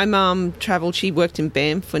my mom traveled. She worked in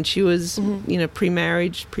Banff when she was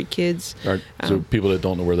pre-marriage, pre-kids. All right. So people that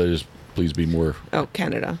don't know where that is, please be more. Oh,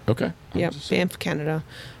 Canada. Okay. Yeah, Banff, Canada.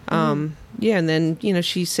 Yeah, and then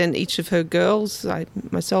she sent each of her girls,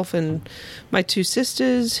 myself and my 2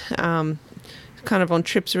 sisters, kind of on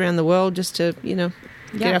trips around the world just to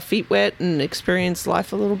get our feet wet and experience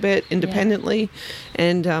life a little bit independently.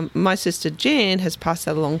 And my sister Jan has passed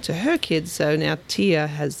that along to her kids, so now Tia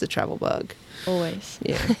has the travel bug. Always.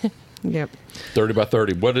 Yeah. Yep. 30 by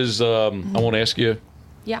 30. What is? I want to ask you.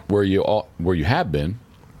 Yeah. Where you have been,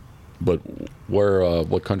 but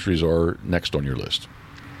what countries are next on your list?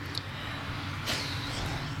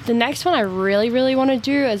 The next one I really, really want to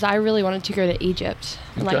do is I really wanted to go to Egypt,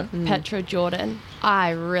 like Petra, Jordan. I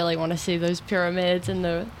really want to see those pyramids and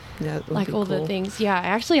the Yeah, that would like be all cool. the things. Yeah, I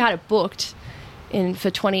actually had it booked for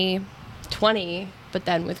 2020, but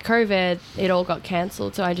then with COVID, it all got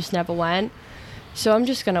cancelled, so I just never went. So I'm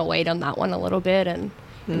just gonna wait on that one a little bit, and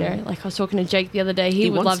like I was talking to Jake the other day, he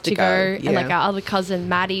would wants love to to go, go, and like yeah. our other cousin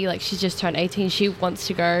Maddie, like she's just turned 18, she wants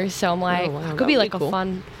to go. So I'm like, wow, it that could be would like be a cool.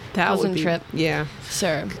 fun That would cousin be, trip. Yeah.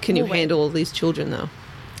 So Can you we'll wait. handle all these children though?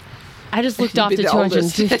 I just looked You'd be after the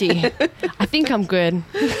oldest. 250. I think I'm good.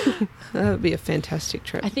 That would be a fantastic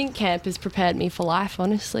trip. I think camp has prepared me for life,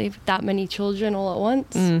 honestly. With that many children all at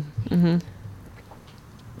once.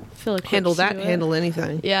 Feel equipped Handle to that, do it. handle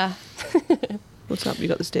anything. Yeah. What's up? You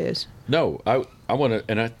got the stairs. No, I want to,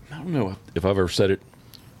 and I don't know if I've ever said it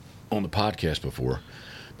on the podcast before,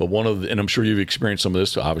 but and I'm sure you've experienced some of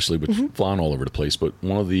this, obviously, with flying all over the place, but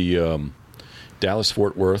one of the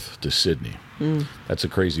Dallas-Fort Worth to Sydney, that's a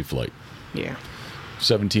crazy flight. Yeah.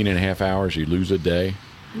 17 and a half hours, you lose a day.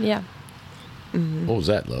 Yeah. What was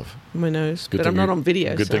that, love? My nose. Good But thing I'm not you're- on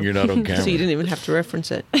video. good so. thing you're not on camera. So you didn't even have to reference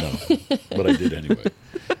it. No, but I did anyway.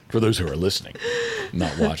 For those who are listening,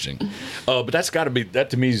 not watching. But that's got to be, that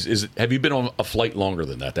to me is, have you been on a flight longer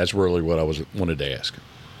than that? That's really what I wanted to ask.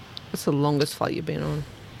 What's the longest flight you've been on?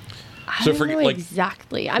 I So don't forget- know like-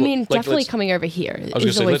 exactly. I well, mean, like, definitely let's- coming over here I was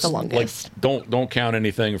is going always to the say, longest. don't count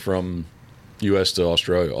anything from U.S. to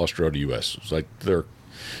Australia, Australia to U.S. It's like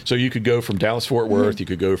so you could go from Dallas Fort Worth, you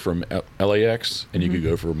could go from LAX, and you could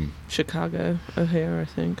go from. Chicago, O'Hare, I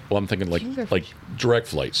think. Well, I'm thinking You can go like direct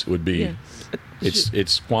flights would be. Yeah. It's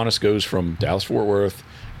Qantas goes from Dallas Fort Worth,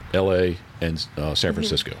 L.A. and San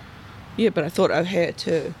Francisco. Yeah, but I thought O'Hare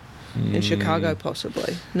too. In Chicago,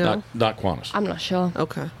 possibly. No? Not Qantas. I'm not sure.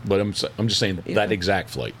 Okay. But I'm just saying Yeah. that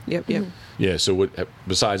exact flight. Yep, yep. Yeah. So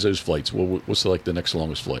besides those flights, what's like the next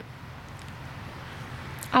longest flight?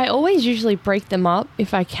 I always usually break them up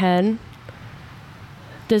if I can.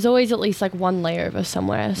 There's always at least like one layover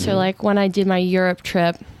somewhere. So like when I did my Europe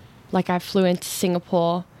trip, like I flew into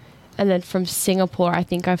Singapore, and then from Singapore I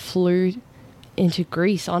think I flew into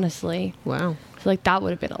Greece, honestly. Wow. So like that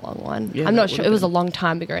would have been a long one. Yeah, I'm that not sure. would've It was a been. long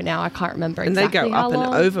time ago now. I can't remember And exactly they go how up long.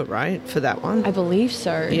 and over, right? For that one? I believe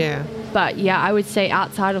so. Yeah. But yeah, I would say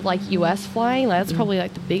outside of like US flying, like, that's probably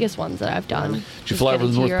like the biggest ones that I've done. Did you fly over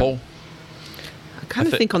the North Pole? I kind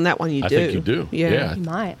of think on that one you I do. think you do. Yeah. You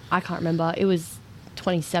might. I can't remember. It was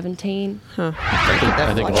 2017. Huh.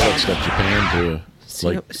 I think all that stuff, Japan to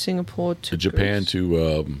like Singapore to Japan Greece.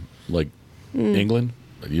 to like England.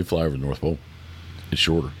 You fly over the North Pole. It's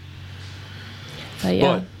shorter. But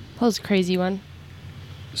yeah, that was a crazy one.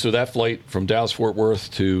 So that flight from Dallas Fort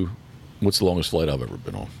Worth to, what's the longest flight I've ever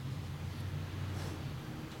been on?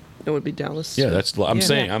 It would be Dallas. Yeah,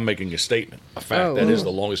 I'm making a statement, a fact. That is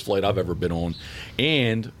the longest flight I've ever been on.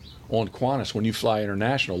 And on Qantas, when you fly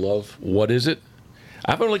international, love, what is it?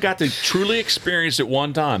 I've only got to truly experience it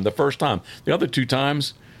one time, the first time. The other two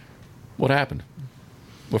times, what happened?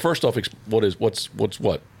 Well, first off, what's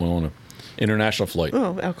what on an international flight?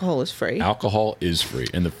 Oh, alcohol is free. Alcohol is free.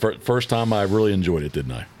 And the first time I really enjoyed it,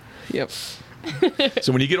 didn't I? Yep.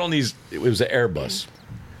 So when you get on these, it was an Airbus.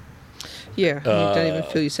 Yeah, you don't even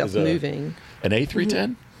feel yourself moving. An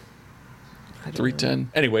A310? 310?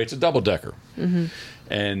 Anyway, it's a double-decker. Mm-hmm.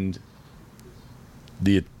 And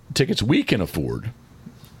the tickets we can afford,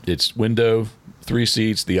 it's window, 3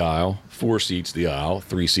 seats, the aisle, 4 seats, the aisle,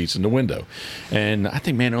 3 seats in the window. And I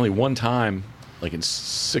think, man, only one time, like in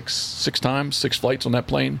six flights on that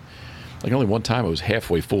plane, like only one time it was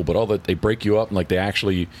halfway full, but all that they break you up and like they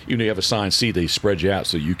actually, even though you have a assigned seat, they spread you out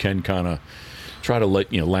so you can kind of try to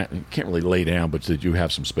you can't really lay down, but that you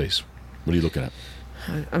have some space. What are you looking at?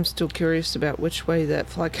 I'm still curious about which way that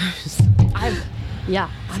flight goes.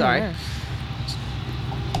 Sorry.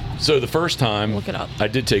 So the first time, Look it up. I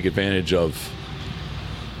did take advantage of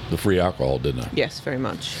the free alcohol, didn't I? Yes, very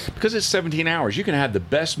much. Because it's 17 hours. You can have the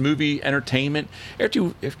best movie entertainment. If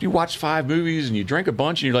you watch 5 movies and you drink a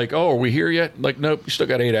bunch and you're like, oh, are we here yet? Like, nope, you still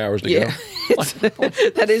got 8 hours to go.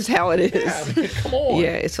 That is how it is. Yeah, I mean, come on.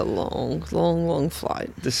 Yeah, it's a long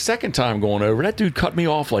flight. The second time going over, that dude cut me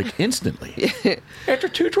off like instantly. After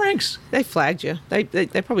 2 drinks. They flagged you. They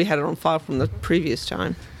probably had it on file from the previous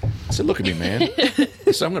time. I said, look at me, man.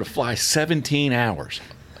 So I'm going to fly 17 hours.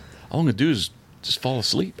 All I'm going to do is just fall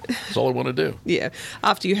asleep. That's all I want to do. Yeah.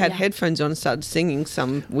 After you had headphones on and started singing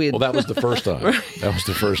some weird... Well, that was the first time. That was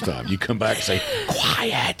the first time. You come back and say,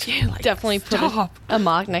 quiet. Yeah, like, Definitely put a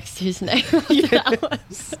mark next to his name.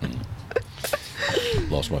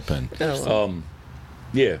 Lost my pen. Oh, well.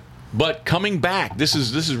 Yeah. But coming back, this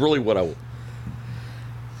is really what I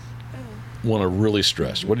want to really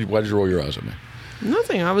stress. Why did you roll your eyes at me?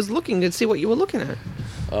 Nothing. I was looking to see what you were looking at.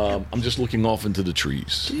 I'm just looking off into the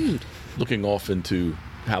trees. Dude. Looking off into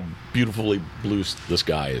how beautifully blue the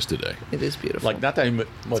sky is today. It is beautiful. Like, not that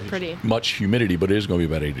much humidity, but it is going to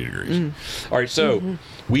be about 80 degrees. All right, so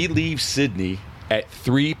we leave Sydney at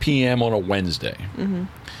 3 p.m. on a Wednesday. Mm-hmm.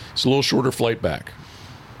 It's a little shorter flight back,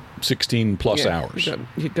 16 plus hours.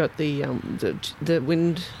 You got the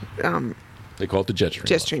wind... they call it the jet stream.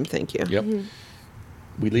 Jet stream, thank you. Yep.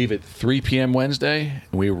 Mm-hmm. We leave at 3 p.m. Wednesday,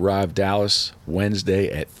 and we arrive Dallas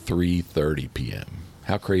Wednesday at 3:30 p.m.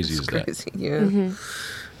 How crazy is that? Yeah.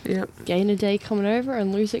 Mm-hmm. Yep. Gain a day coming over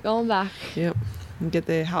and lose it going back. Yep. And get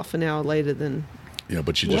there half an hour later than... Yeah,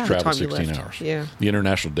 but you just travel 16 hours. Yeah. The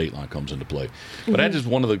international date line comes into play. But that is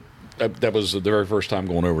one of the... that was the very first time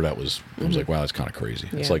going over that was... I was like, wow, that's kind of crazy.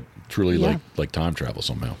 Yeah. It's like truly like time travel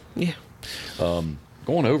somehow. Yeah.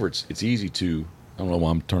 Going over, it's easy to... I don't know why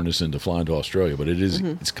I'm turning this into flying to Australia, but it is.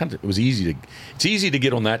 It's easy to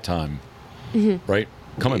get on that time, right?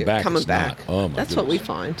 Coming back. Coming back. Not. Oh my That's goodness. what we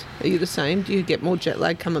find. Are you the same? Do you get more jet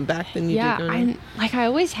lag coming back than you do going? I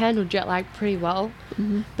always handle jet lag pretty well,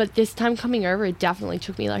 but this time coming over, it definitely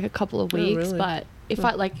took me like a couple of weeks. Really? But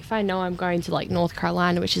if I know I'm going to like North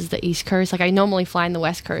Carolina, which is the East Coast, like I normally fly in the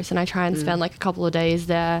West Coast, and I try and spend like a couple of days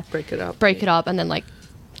there, break it up, and then like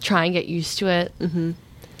try and get used to it.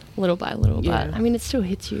 Little by little, but I mean, it still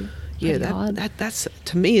hits you. Yeah, that's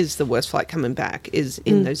to me is the worst flight coming back is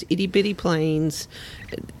in those itty bitty planes,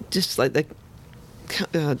 just like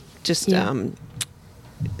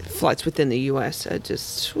flights within the US are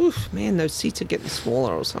just, man, those seats are getting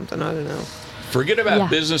smaller or something. I don't know. Forget about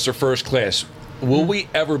business or first class. Will we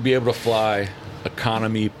ever be able to fly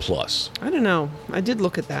economy plus? I don't know. I did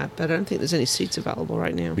look at that, but I don't think there's any seats available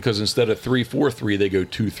right now. Because instead of 343, they go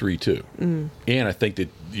 232. And I think that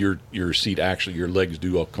your seat actually, your legs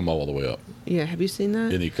do all come all the way up. Yeah, have you seen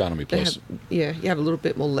that? In the economy plus. You have a little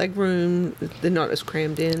bit more leg room. They're not as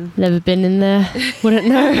crammed in. Never been in there. Wouldn't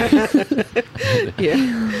know.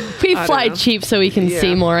 Yeah. We fly cheap so we can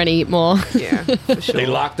see more and eat more. Yeah, for sure. They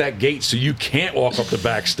lock that gate so you can't walk up the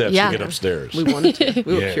back steps to get upstairs. We wanted to.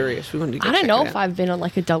 We were curious. We wanted to go I don't check know it if out. I've been on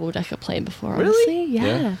like a double-decker plane before, Really? honestly.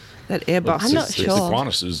 Yeah. That Airbus I'm not The sure.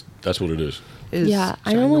 Qantas that's what it is. Yeah,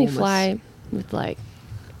 I normally fly with like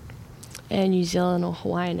Air New Zealand or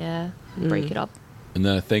Hawaiian Air, break it up. And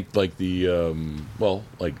then I think like the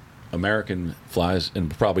like American flies, and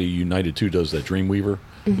probably United too does that Dreamweaver.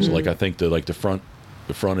 So like I think the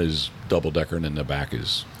front is double decker and then the back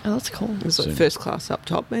is. Oh, that's cool. It's like first class up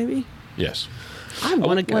top, maybe. Yes. I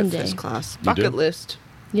want to go one first day. class. You Bucket do? list.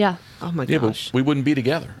 Yeah. Oh my Yeah, gosh. but we wouldn't be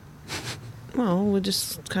together. Well, we're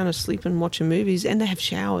just kind of sleeping, watching movies, and they have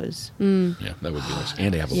showers. Yeah, that would be nice.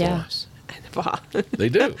 And they have a Yeah. bar. And a bar. They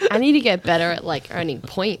do. I need to get better at like earning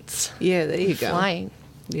points. Yeah, there you go. Flying.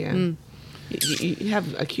 Yeah. You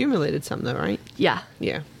have accumulated some though, right? Yeah.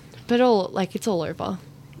 Yeah. But all like it's all over.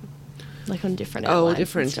 Like on different airlines Oh, and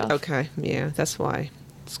different. stuff. Okay. Yeah, that's why.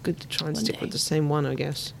 It's good to try and One stick day. with the same one, I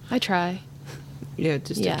guess. I try. Yeah,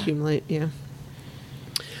 just Yeah. accumulate. Yeah.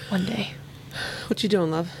 One day. What you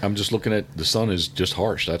doing, love? I'm just looking at the sun is just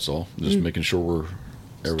harsh. That's all. Just making sure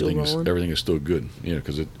rolling. everything is still good. You know,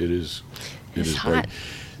 because it is It's bright. hot.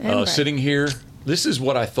 and bright. Sitting here, this is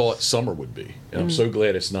what I thought summer would be, and I'm so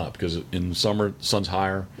glad it's not, because in summer the sun's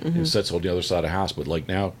higher and it sets on the other side of the house. But like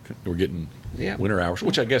now we're getting Yeah. winter hours,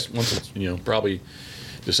 which I guess once it's probably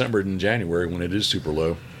December and January when it is super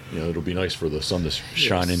low, it'll be nice for the sun to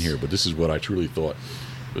shine in here. But this is what I truly thought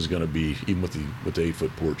was going to be, even with the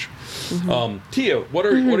 8-foot porch. Tia, what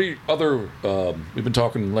are your other? We've been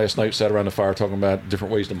talking last night, sat around the fire, talking about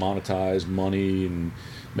different ways to monetize money and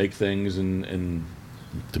make things and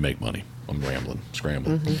to make money. I'm rambling,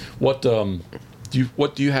 scrambling. What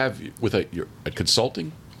do you have with your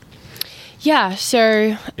consulting? Yeah,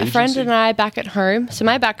 so a friend Agency? and I back at home. So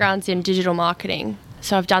my background's in digital marketing.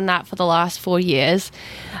 So I've done that for the last 4 years.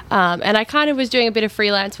 And I kind of was doing a bit of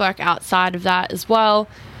freelance work outside of that as well.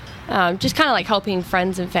 Just kind of like helping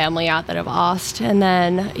friends and family out that have asked. And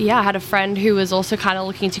then, I had a friend who was also kind of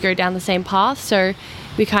looking to go down the same path. So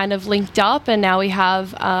we kind of linked up, and now we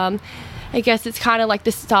have, I guess it's kind of like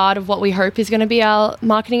the start of what we hope is going to be our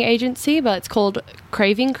marketing agency, but it's called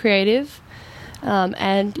Craving Creative.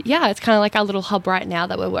 It's kind of like our little hub right now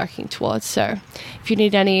that we're working towards. So if you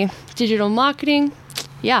need any digital marketing,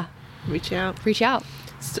 Reach out. reach out.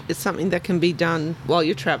 It's something that can be done while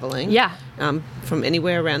you're traveling. Yeah. From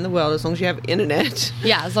anywhere around the world, as long as you have internet.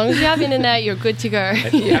 Yeah, as long as you have internet, you're good to go. How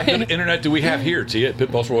good internet do we have here, Tia, at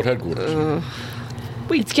Pitboss World Headquarters?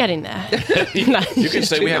 It's getting there. You can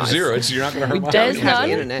say too we have nice. zero. You're not going to hurt my There's Don't have none.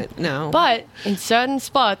 internet. No. But in certain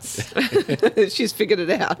spots, She's figured it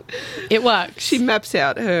out. it works. She maps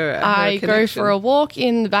out her I go connection. for a walk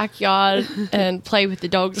in the backyard and play with the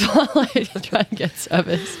dogs while I try and get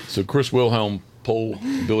service. So Chris Wilhelm, Pole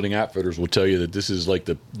Building Outfitters, will tell you that this is like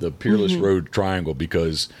the Peerless Road Triangle,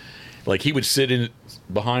 because like he would sit in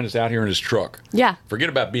behind us out here in his truck. Yeah. Forget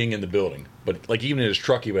about being in the building, but like even in his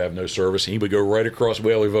truck he would have no service, and he would go right across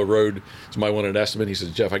Whaleyville Road. Somebody wanted an estimate. He says,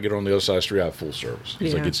 "Jeff, I get on the other side of the street, I have full service."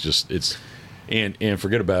 He's like, it's and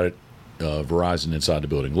forget about it. Verizon inside the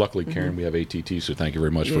building. Luckily, Karen, we have ATT, so thank you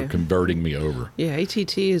very much for Yeah. converting me over. Yeah,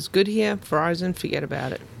 ATT is good here. Verizon, forget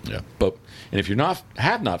about it. Yeah, and if you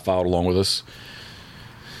have not followed along with us,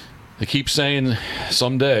 I keep saying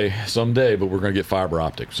someday, but we're going to get fiber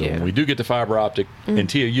optic. So when we do get the fiber optic, and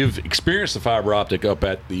Tia, you've experienced the fiber optic up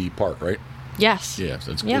at the park, right? Yes. Yes,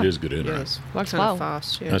 Yeah. it is good internet. Yes. Works Kinda well.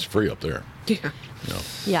 fast, yeah. That's free up there. Yeah. You know.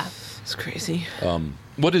 Yeah. It's crazy.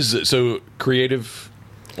 What is it? So creative.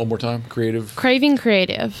 One more time, creative. Craving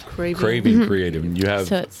Creative. Craving creative, and you have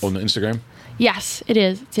So it's- on the Instagram. Yes, it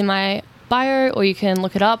is. It's in my bio, or you can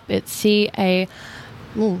look it up. It's C-A...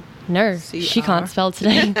 Ooh, no, she C-R. can't spell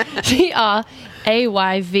today. C-R-A-Y-V-I-N-G,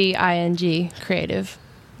 Creative.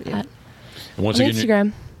 Yeah. At, And once on again,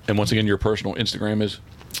 Instagram. and once again, your personal Instagram is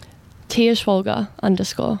Tia Schwalger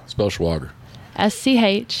 _ spell Schwalger.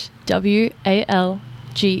 SCHWALGER.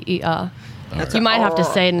 That's You a might have to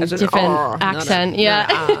R. say it in a That's an different R, not a- accent. not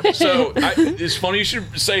Yeah. an R. So it's funny you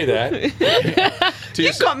should say that. Tia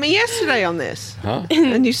You said- got me yesterday on this. Huh?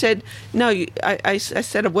 And you said, no, I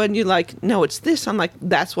said a word and you're like, no, it's this. I'm like,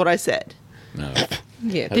 that's what I said. No.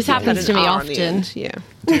 Yeah. This Had happens an to me R on the often. end, Yeah.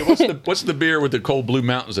 Tia, what's the beer with the cold blue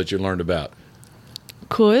mountains that you learned about?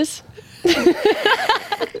 Coors.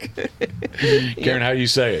 Karen, how do you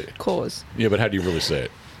say it? Cause. Yeah, but how do you really say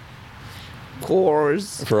it?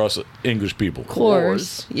 Cores. For us English people.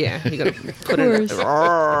 Coors. Yeah. You got to put Coors. an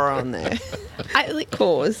R on there.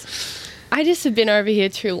 Cause. I just have been over here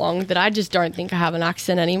too long that I just don't think I have an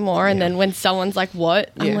accent anymore. And then when someone's like,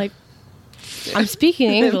 what? I'm Yeah. like, I'm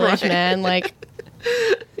speaking English, Right. man. Like,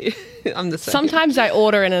 I'm the same. sometimes I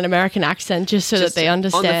order in an American accent just so Just that they on the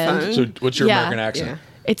understand. phone? So what's your Yeah. American accent? Yeah.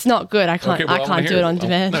 It's not good. I can't. Okay, well, I I wanna can't do hear it on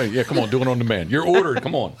demand. No, yeah, come on, do it on demand. You're ordered.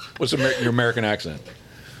 Come on. What's your American accent?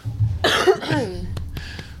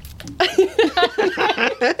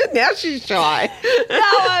 Now she's shy.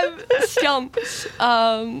 Now I'm stumped.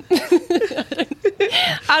 I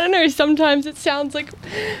don't know. Sometimes it sounds like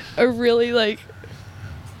a really like.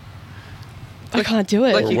 I can't do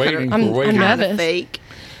it. like We're you waiting. kinda- I'm We're waiting. nervous. Kind of fake.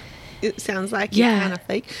 It sounds like you're Yeah. kind of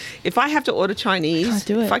fake. If I have to order Chinese, Can't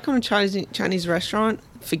do it. if I come to a Chinese restaurant,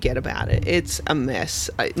 forget about it. It's a mess.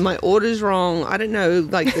 My order's wrong. I don't know,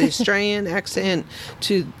 like the Australian accent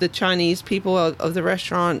to the Chinese people of the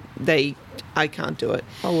restaurant, I can't do it.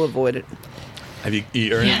 I'll avoid it. Have you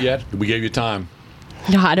earned it yet? We gave you time.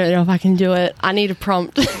 No, I don't know if I can do it. I need a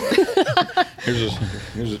prompt. Here's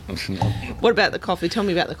a What about the coffee? Tell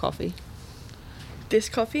me about the coffee. This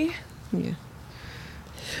coffee? Yeah.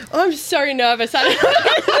 Oh, I'm so nervous. I don't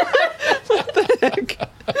know.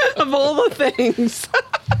 Of all the things.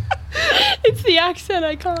 It's the accent.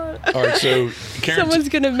 I can't. All right, so Karen, Someone's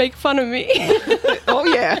going to make fun of me. Oh,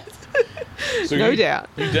 yeah. so No doubt.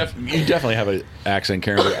 You definitely have an accent,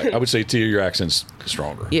 Karen. But I would say, Tia, your accent's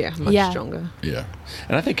stronger. Yeah, much Yeah. stronger. Yeah.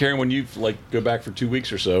 And I think, Karen, when you go back for 2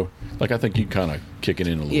 weeks or so, I think you kind of kick it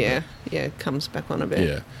in a little bit. Yeah, it comes back on a bit.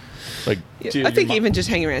 Yeah. Tia, I think even just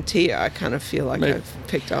hanging around Tia, I kind of feel like Maybe. I've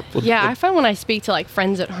picked up. Yeah, I find when I speak to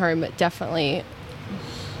friends at home, it definitely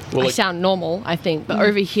I sound normal, I think. But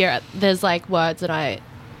over here, there's words that I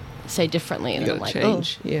say differently, and You I'm gotta like,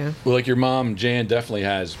 change. Yeah. Well, your mom, Jan, definitely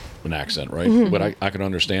has an accent, right? Mm-hmm. But I can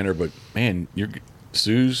understand her. But, man,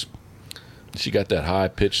 Sue's, she got that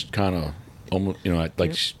high-pitched kind of, almost,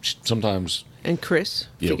 sometimes... And Chris.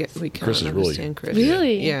 Yeah, We can't Chris is really- understand Chris.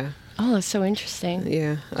 Really? Yeah. Oh, that's so interesting.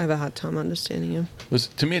 Yeah. I have a hard time understanding him.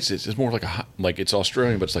 To me, it's more like it's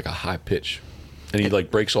Australian, but it's like a high pitch, and he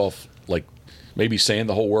breaks off maybe saying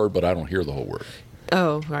the whole word, but I don't hear the whole word.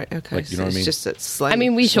 Oh, right. Okay. You know what I mean? It's just that slang. I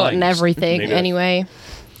mean, we shorten Slangs. everything Maybe that's- anyway.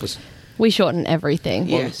 We shorten everything.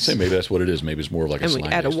 Yeah. Well, Yes. say maybe that's what it is. Maybe it's more of like a and we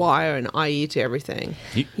slang. add a Y or an IE to everything.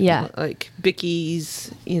 Yeah. Like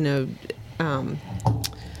Bickies,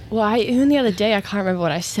 Well, even the other day, I can't remember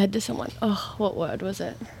what I said to someone. Oh, what word was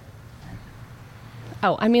it?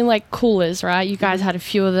 Oh, I mean, coolers, right? You guys had a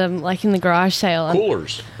few of them, in the garage sale. And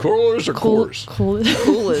Coolers or coolers. Coolers.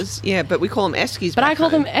 Coolers. Yeah, but we call them Eskies. But I back call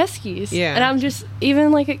home. them Eskies. Yeah. And I'm just,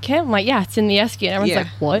 even at camp, I'm like, yeah, it's in the Esky. And everyone's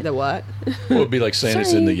like, what? The what? Well, it'd be like saying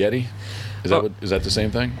it's in the Sorry. Yeti. Is that the same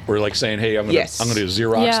thing? Or saying, hey, I'm gonna Yes.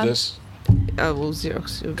 Xerox Yeah. this. Oh, well,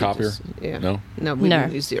 Xerox. It would be Copier? just- yeah. No? No, we No.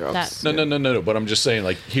 don't use Xerox. That- No. But I'm just saying,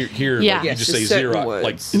 here, Yeah. you Yes, just there's say certain Xerox.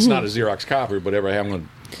 words. It's not a Xerox copier, but I'm gonna.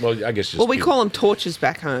 Well, I guess just. Well, we call them torches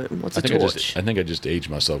back home. What's a I torch? think I just aged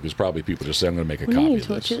myself because probably people just say I'm going to make a What do copy you mean, of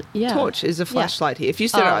torches? this. Yeah. Torch is a flashlight here. If you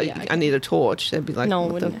said, Oh, I yeah, okay. need a torch, they'd be like, No,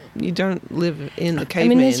 what the, wouldn't. you don't live in the I caveman.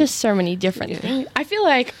 mean, there's just so many different Yeah. things. I feel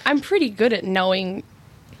like I'm pretty good at knowing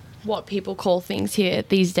what people call things here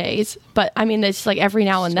these days. But I mean, there's every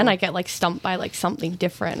now and then I get stumped by something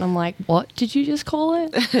different. And I'm like, what did you just call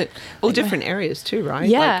it? All different areas too, right?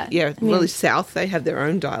 Yeah. Yeah, I mean- really south, they have their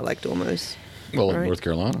own dialect almost. Well, Right. North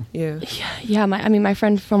Carolina. Yeah. Yeah, my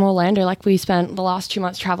friend from Orlando, we spent the last 2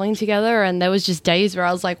 months traveling together, and there was just days where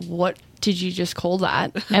I was like, what did you just call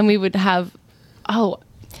that? And we would have,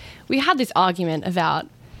 we had this argument about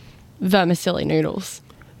vermicelli noodles,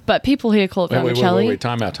 but people here call it vermicelli. Wait,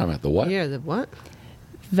 time out. The what? Yeah, the what?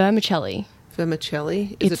 Vermicelli.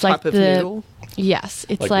 Vermicelli is It's a type of noodle. Yes,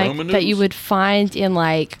 it's Like Roman that you noodles? would find in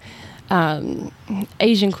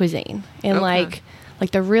Asian cuisine, in Okay.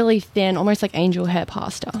 the really thin, almost like angel hair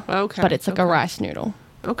pasta. Okay, But it's like a okay. rice noodle.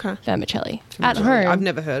 Okay. Vermicelli. At Vermicelli. home, I've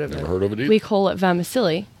never heard of Never it. heard of it either. we call it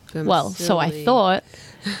vermicelli. Well, so I Vermicelli. thought.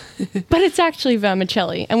 But it's actually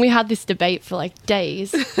vermicelli. And we had this debate for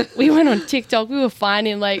days. We went on TikTok. We were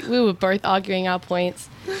finding, we were both arguing our points.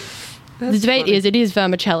 The debate funny. is, it is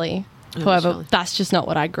vermicelli. However, Vermicelli. that's just not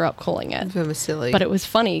what I grew up calling it. Vermicelli. But it was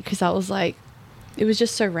funny because I was like, it was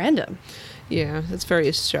just so random. Yeah, that's very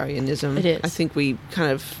Australianism. It is. I think we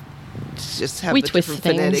kind of just have We the twist different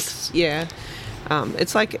things. phonetics. Yeah.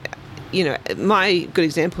 It's like, my good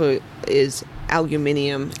example is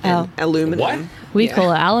aluminium and aluminum. What? We Yeah.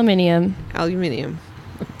 call it aluminium. Aluminium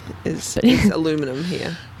is But- aluminum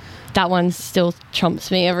here. That one still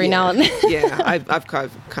trumps me every now and then. Yeah, I've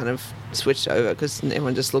kind of switched over because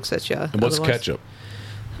everyone just looks at you. And what's otherwise. ketchup?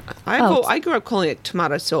 I grew up calling it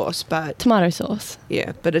tomato sauce, but Tomato sauce.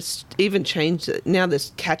 yeah, but it's even changed. Now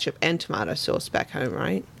there's ketchup and tomato sauce back home,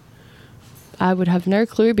 right? I would have no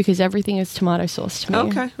clue because everything is tomato sauce to me.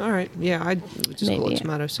 Okay, all right. Yeah, I just call Maybe. it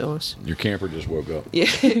tomato sauce. Your camper just woke up.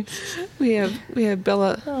 Yeah, we have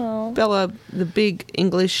Bella. Oh. Bella, the big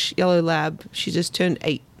English yellow lab. She just turned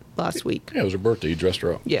 8 last week. Yeah, it was her birthday. You dressed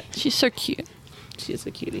her up. Yeah, She's so cute. she is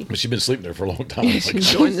a cutie. But she's been sleeping there for a long time. She's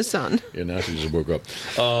enjoying the sun. Yeah, now she just woke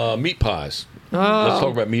up. Meat pies. Let's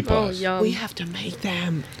talk about meat pies. yum. We have to make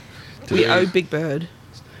them. Today- We owe Big Bird.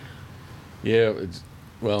 Yeah,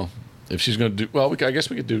 if she's going to do, I guess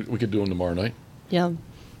we could do them tomorrow night. Yum.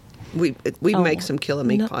 We Oh, make some killer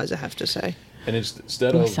meat no. pies. I have to say. And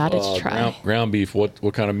instead I'm of excited to try. ground beef, what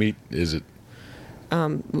kind of meat is it?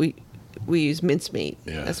 We we use mincemeat.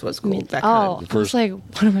 Yeah. That's what it's called back Oh, home. I was like,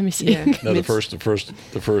 what am I missing? Yeah. No, the Mince-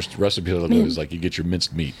 first recipe that I know is like you get your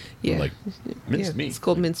minced meat. Yeah. I'm like minced Yeah, meat. it's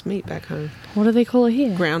called mincemeat back home. What do they call it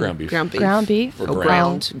here? Ground beef. Ground beef. Ground beef. Or Or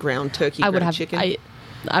ground. ground turkey. I would ground have. chicken.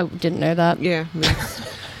 I didn't know that. Yeah.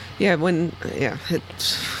 Yeah. Me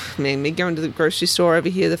going to the grocery store over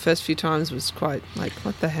here the first few times was quite like,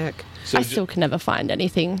 what the heck? So I still can never find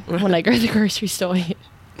anything when I go to the grocery store.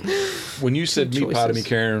 when you said Good meat pie to me, choices.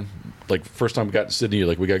 Karen, like first time we got to Sydney, you're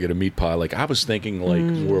like we gotta get a meat pie. Like I was thinking like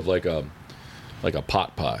more of like a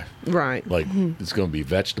pot pie. Right. Like it's gonna be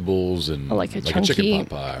vegetables and Or like a chicken chunky- pot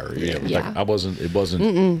pie or Yeah. Like it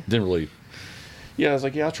wasn't didn't really. Yeah, I was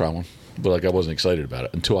like, yeah, I'll try one, but like I wasn't excited about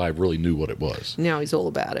it until I really knew what it was. Now he's all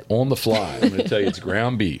about it. On the fly, I'm gonna tell you, it's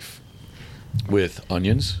ground beef with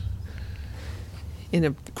onions. In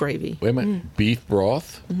a gravy. Wait a minute, beef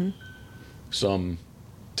broth, some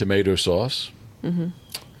tomato sauce.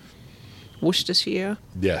 Worcestershire.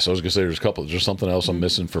 Yes, I was gonna say there's a couple. There's something else I'm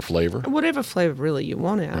missing for flavor. Whatever flavor really you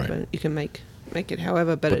want out Right. of it. You can make it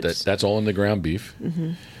however, but But it's that's all in the ground beef.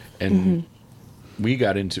 And we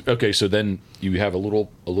got into so then you have a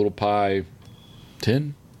little pie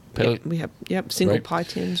tin. yeah, we have single Right. pie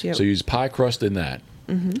tins, yep. So you use pie crust in that.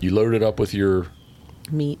 You load it up with your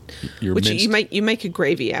meat. your Which minced. you make a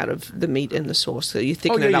gravy out of the meat and the sauce. So you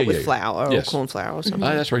thicken yeah, it up yeah, with yeah. flour or Yes. corn flour or something.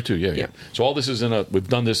 That's right too. Yeah, yeah. Yeah. So all this is we've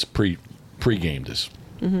done this pre-gamed this.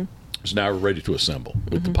 So now we're ready to assemble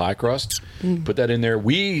with the pie crust. Put that in there.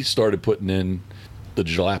 We started putting in the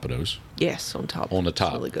jalapenos, Yes, on top. On the It's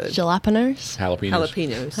top. really good. Jalapenos.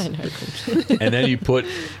 jalapenos, Jalapenos. I know. and then you put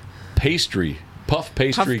puff pastry. Puff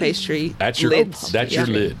pastry. That's your lid. that's your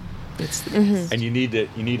Yeah. lid. It's And you need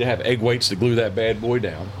to have egg whites to glue that bad boy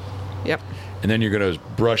down. Yep. And then you're going to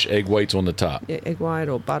brush egg whites on the top. Yeah, egg white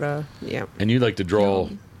or butter. Yeah. And you like to draw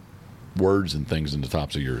words and things in the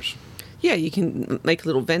tops of yours. Yeah, you can make a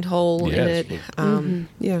little vent hole in Yes. it.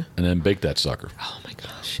 Yeah. And then bake that sucker. Oh my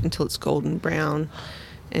gosh, until it's golden brown.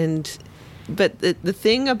 But the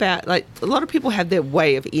thing about, like, a lot of people have their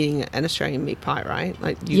way of eating an Australian meat pie, right?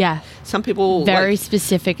 Like, Yeah. some people Very like,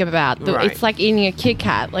 specific about the. Right. It's like eating a Kit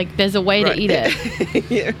Kat. Like there's a way Right. to eat it.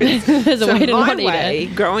 Yeah. There's a So way to my not eat way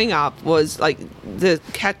it. growing up was like the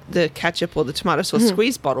ketchup or the tomato sauce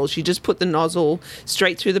squeeze bottles. You just put the nozzle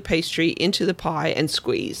straight through the pastry into the pie and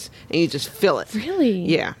squeeze, and you just fill it. Really?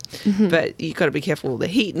 Yeah, but you got to be careful with the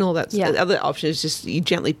heat and all that. Yeah. The other option is just you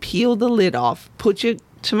gently peel the lid off, put your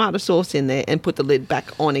tomato sauce in there, and put the lid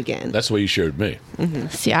back on again. That's the way you showed me.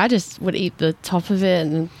 See, I just would eat the top of it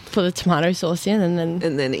and then put the tomato sauce in and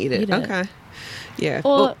then Eat it. Eat it. Okay. Yeah.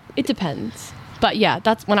 Well, it depends. But yeah,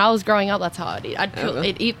 that's when I was growing up. That's how I'd eat. really?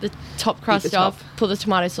 I'd eat the top crust top. off, put the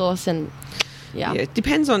tomato sauce, and yeah. Yeah, it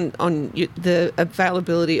depends on the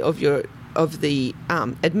availability of the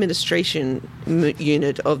administration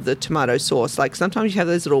unit of the tomato sauce. Like sometimes you have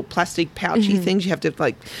those little plastic pouchy things. You have to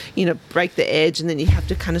break the edge, and then you have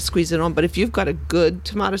to kind of squeeze it on. But if you've got a good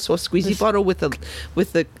tomato sauce squeezy bottle with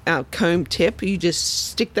the comb tip, you just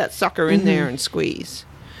stick that sucker in there and squeeze.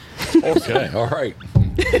 Okay, all right.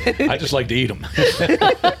 I just like to eat them.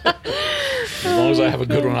 As long as I have a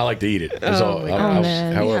good one, I like to eat it. That's all. my gosh. man.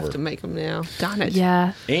 We However, have to make them now. Darn it.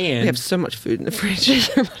 Yeah. We and have so much food in the fridge.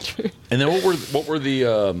 So much food. and then what were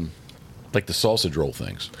the like the sausage roll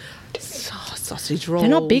things? Sausage rolls.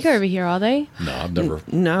 They're not big over here, are they? No, I've never.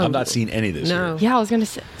 no. I've not seen any of this. No. Here. Yeah, I was gonna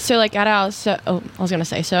say. So like at our, I was gonna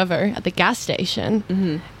say servo at the gas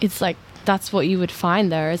station. It's like that's what you would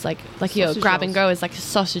find there. Is like your Sausage grab and rolls. go is like a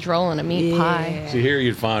sausage roll and a meat pie. See here,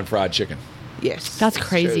 you'd find fried chicken. Yes. That's true.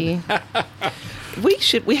 crazy.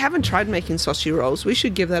 We haven't tried making sausage rolls. We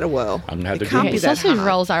should give that a whirl. I'm gonna have It to can't Google be it. that Sausage hard.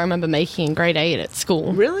 rolls I remember making in grade 8 at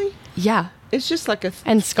school. Really? Yeah. It's just like a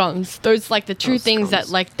And scones. Those like the two things that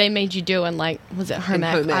scones. like they made you do and like was it home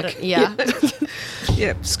ec? home I ec. don't- Yeah.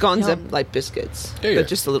 yeah. Scones are Yum. like biscuits, Yeah, yeah. but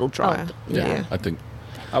just a little drier. Oh, yeah. I think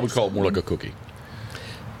I would call it more like a cookie.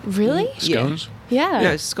 Really? Scones. Yeah.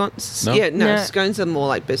 No scones. No? Yeah, no, No. scones are more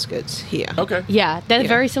like biscuits here. Okay. Yeah, they're Yeah.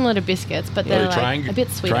 very similar to biscuits, but Are they're they like a bit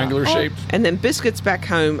sweeter. triangular Oh, shaped? And then biscuits back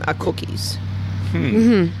home are cookies.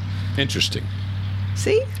 Interesting.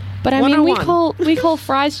 See? But I mean, we 101. call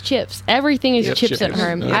fries chips. Everything is Yep, chips at chips.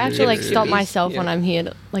 home. Yeah, I actually like yeah, stop yeah. myself when Yeah. I'm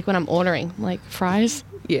here, when I'm ordering, like fries.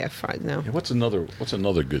 Yeah, fried now. Yeah, what's another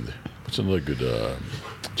good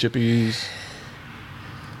chippies?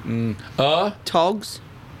 Togs.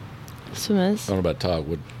 Swimmers. I don't know about Todd.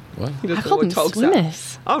 What? You don't I know call what them togs are.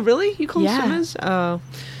 swimmers. Oh, really? You call Yeah. them swimmers? Oh,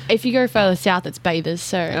 If you go further south, it's bathers.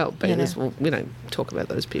 So oh, you know, bathers. Well, we don't talk about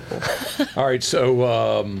those people. All right,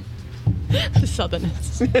 so the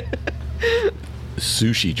southerners.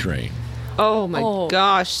 sushi train. Oh my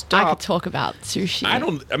gosh! Stop. I could talk about sushi.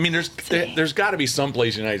 I mean, there's got to be some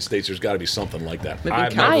place in the United States. There's got to be something like that. Maybe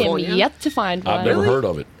I've I never, am yet to find one. I've never heard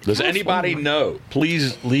of it. Does anybody know?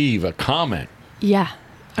 Please leave a comment. Yeah,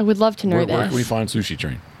 I would love to know Where this. can we find Sushi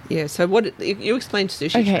Train? Yeah. So what? You explained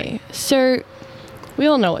sushi. Okay, Train. so we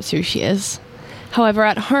all know what sushi is. However,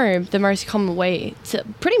 at home, the most common way,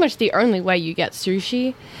 pretty much the only way you get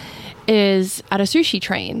sushi, is at a sushi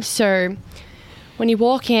train. So when you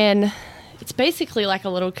walk in, it's basically like a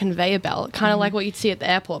little conveyor belt, kind of like what you'd see at the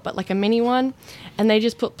airport, but like a mini one. And they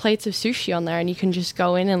just put plates of sushi on there, and you can just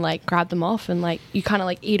go in and like grab them off, and like you kind of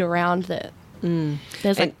like eat around it.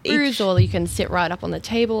 There's like booths, or you can sit right up on the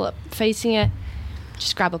table facing it.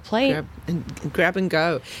 Just grab a plate. Grab and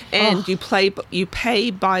go. And you pay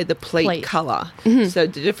by the plate color. So the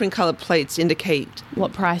different color plates indicate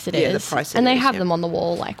what price it is. Yeah, the price. And they have them on the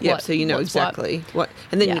wall, like what. So you know exactly what.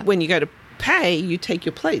 And then when you go to pay, you take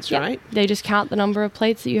your plates, right? They just count the number of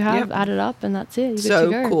plates that you have, add it up, and that's it.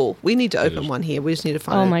 So cool. We need to open one here. We just need to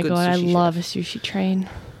find. Oh a my good god, I sushi love shop. a sushi train.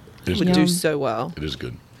 It would do so well. It is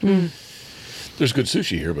good. There's good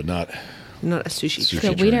sushi here, but not a sushi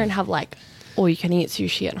train. Yeah, we don't have like all you can eat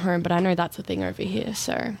sushi at home, but I know that's a thing over here.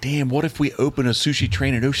 So damn, what if we open a sushi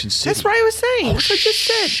train in Ocean City? That's what I was saying. That's what I just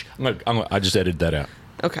said. I just edited that out.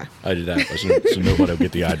 Okay. I did that so nobody will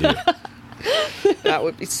get the idea. That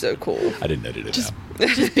would be so cool. I didn't edit it out.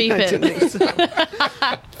 just beep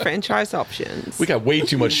it. Franchise options. We got way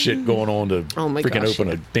too much shit going on to freaking open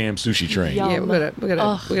a damn sushi train. Yum. Yeah, we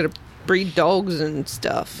gotta breed dogs and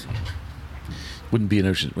stuff. Wouldn't be an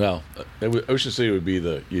Ocean. Well, Ocean City would be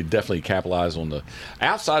you'd definitely capitalize on the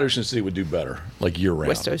outside. Ocean City would do better, like year round.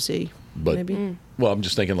 West OC, but maybe. Well, I'm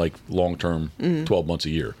just thinking like long term, 12 months a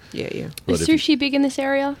year. Yeah. Is sushi big in this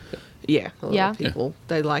area? Yeah, a lot of people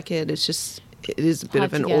they like it. It's just it is a bit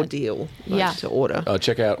of an ordeal to order.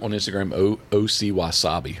 Check out on Instagram OC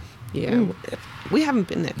Wasabi. Yeah. We haven't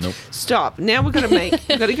been there. Nope. Stop. Now we're going to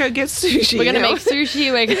go get sushi. We're going to make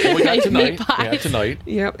sushi. We're going to make tonight. meat pies. Yeah, tonight.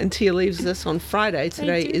 Yep. And Tia leaves us on Friday.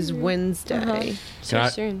 Today is Wednesday. So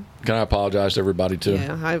soon. Can I apologize to everybody too?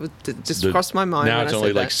 Yeah, I just crossed my mind. Now when it's I only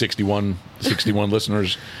said like that. 61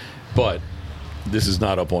 listeners, but this is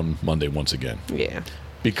not up on Monday once again. Yeah.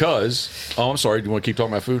 Because I'm sorry. Do you want to keep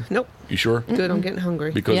talking about food? Nope. You sure? Good. I'm getting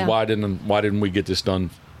hungry. Because why didn't we get this done?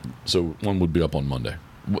 So one would be up on Monday.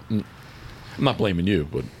 I'm not blaming you,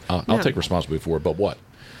 but I'll take responsibility for it. But what?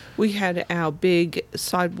 We had our big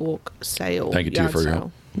sidewalk sale. Thank you, Tia, for your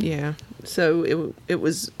help. Yeah. So it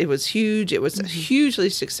was huge. It was hugely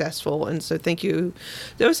successful, and so thank you.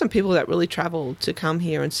 There were some people that really traveled to come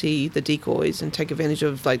here and see the decoys and take advantage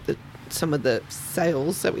of like some of the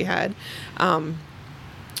sales that we had.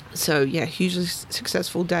 So yeah, hugely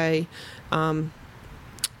successful day, and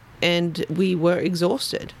we were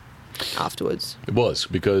exhausted afterwards. It was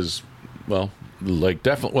because, the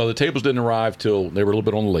tables didn't arrive till they were a little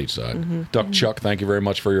bit on the late side. Duck Chuck, thank you very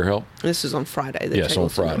much for your help. This is on Friday. Yes, on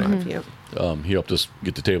Friday. Yep. He helped us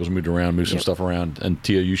get the tables moved around, move some stuff around. And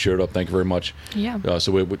Tia, you showed up. Thank you very much. Yeah.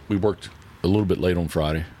 So we worked a little bit late on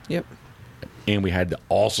Friday. Yep. And we had the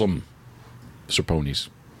awesome Serpone's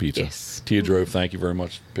pizza. Yes. Tia drove. Thank you very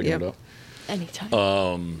much for picking it up.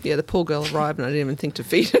 Anytime. Yeah, the poor girl arrived and I didn't even think to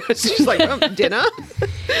feed her. She's like, dinner?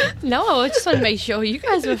 No, I just want to make sure you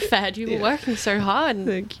guys were fed. You were working so hard.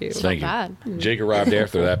 Thank you. It's Thank not you. bad. Jake arrived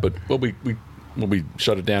after that, but we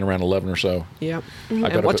shut it down around 11 or so. Yep.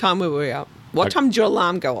 And what time were we up? What time did your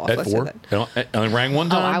alarm go off? At 4. It only rang one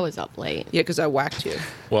time. Oh, I was up late. Yeah, because I whacked you.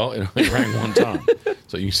 Well, it only rang one time.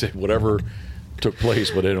 So you said whatever took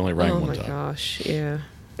place, but it only rang one time. Oh, my gosh. Yeah.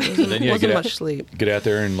 And then wasn't much sleep. Get out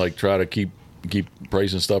there and try to keep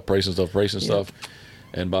praising stuff.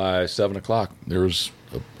 And by 7 o'clock, there was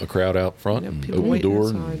a crowd out front and opened the door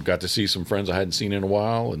and got to see some friends I hadn't seen in a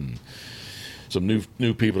while and some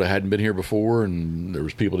new people that hadn't been here before. And there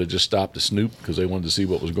was people that just stopped to snoop because they wanted to see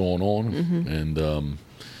what was going on. And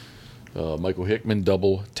Michael Hickman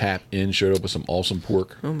double tap in, showed up with some awesome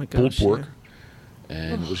pork, pulled pork,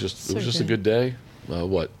 and it was just a good day. I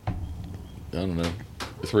don't know.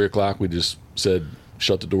 At 3 o'clock, we just said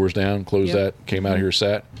shut the doors down, close that. Came out here,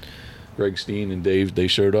 sat. Greg Steen and Dave, they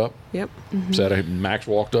showed up. Yep. Sat. Max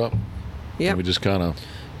walked up. Yep. And we just kind of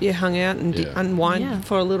hung out and unwind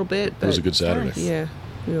for a little bit. It was a good Saturday. Nice. Yeah.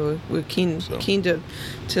 We were keen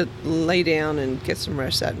to lay down and get some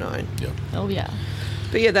rest that night. Yeah. Oh, yeah.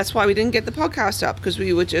 But yeah, that's why we didn't get the podcast up, because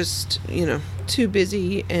we were just, too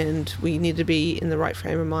busy and we need to be in the right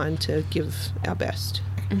frame of mind to give our best.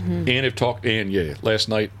 And last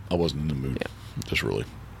night I wasn't in the mood. Yeah. Just really.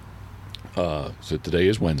 So today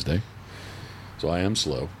is Wednesday. So I am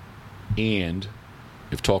slow. And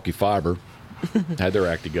if Talkie Fiber had their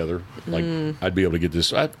act together, like I'd be able to get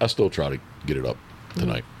this. I still try to get it up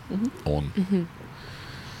tonight on. I don't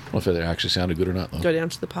know if that actually sounded good or not, though. Go down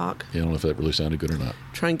to the park. Yeah, I don't know if that really sounded good or not.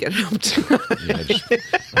 Try and get it up tonight. Yeah,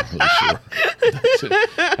 I'm not really sure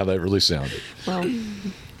how that really sounded. Well,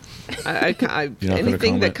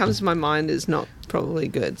 anything that comes to my mind is not probably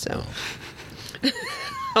good, so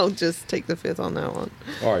I'll just take the fifth on that one.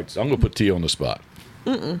 All right, so I'm going to put Tia on the spot.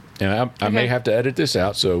 And I may have to edit this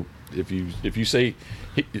out, so if you say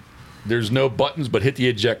there's no buttons, but hit the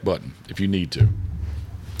eject button if you need to.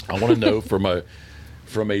 I want to know from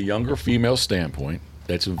a younger female standpoint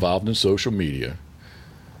that's involved in social media,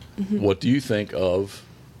 what do you think of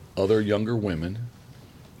other younger women?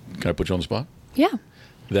 Can I put you on the spot? Yeah.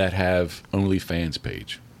 That have OnlyFans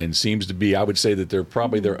page. And seems to be, I would say that they're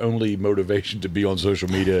probably their only motivation to be on social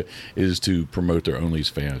media is to promote their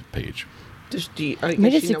OnlyFans page. I mean,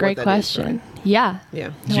 it's a great question. Is, right? Yeah.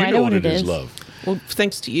 Yeah. No, You I know what it is, love. Well,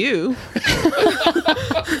 thanks to you.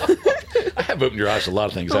 I have opened your eyes to a lot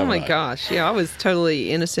of things. Oh my gosh. Yeah, I was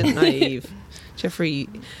totally innocent, naive. Jeffrey,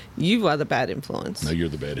 you are the bad influence. No, you're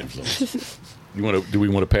the bad influence. Do we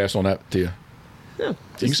want to pass on that, Tia? No. You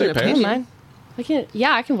can say pass. Mine. I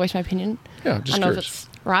can voice my opinion. Yeah, just I don't know curious. if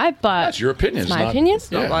it's right, but That's your opinion. It's my opinion.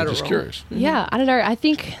 It's not right I'm or just wrong. curious. Yeah, I don't know. I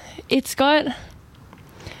think it's got.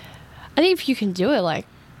 I think if you can do it, like,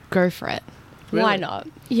 go for it. Really? Why not?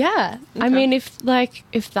 Yeah. Okay. I mean, if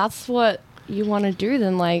that's what you want to do,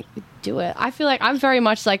 then like do it. I feel like I'm very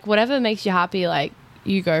much like whatever makes you happy, like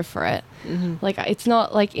you go for it. Like it's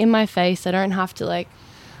not like in my face. I don't have to like.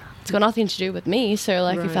 It's got nothing to do with me. So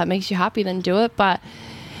like if that makes you happy, then do it. But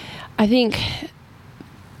I think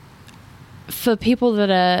for people that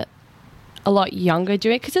are a lot younger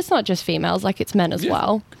doing it, because it's not just females, like it's men as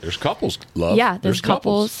well. There's couples, love. Yeah, there's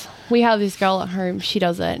couples. We have this girl at home. She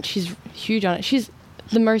does it. And she's huge on it. She's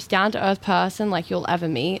the most down-to-earth person like you'll ever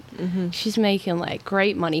meet. She's making like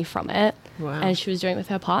great money from it. Wow. And she was doing it with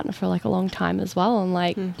her partner for like a long time as well, and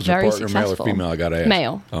like Was very her partner successful. male or female? I gotta ask.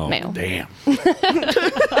 Male. Oh, Male. Damn.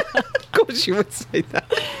 Of course you would say that.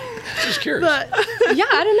 Just curious. But yeah,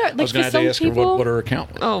 I don't know. Like I was going for to some ask her people, what her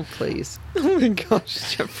account was. Oh, please. Oh, my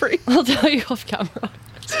gosh, Jeffrey. I'll tell you off camera.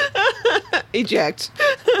 Eject.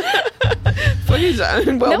 For his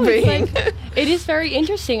own No, well-being. it's like, it is very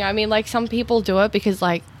interesting. I mean, like some people do it because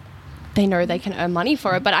like they know they can earn money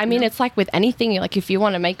for it. But I mean, it's like with anything, like if you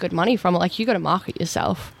want to make good money from it, like you got to market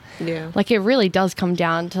yourself. Yeah. Like it really does come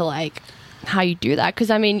down to like how you do that. Because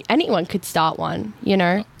I mean, anyone could start one, you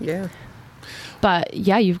know? Yeah. But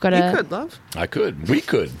yeah, you've got to. You could, love. I could. We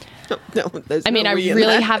could. No, there's I mean, no I we in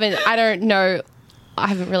really that. haven't. I don't know. I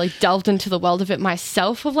haven't really delved into the world of it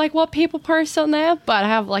myself of like what people post on there, but I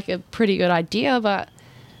have like a pretty good idea. But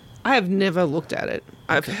I have never looked at it.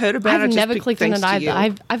 I've heard about it. I've just never clicked on thanks it to either.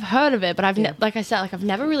 you. I've heard of it, but like I said, like I've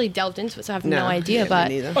never really delved into it, so I have no idea. yeah, me But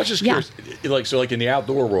neither. I was just Yeah. curious. Like in the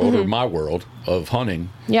outdoor world or my world of hunting.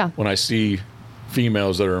 Yeah. When I see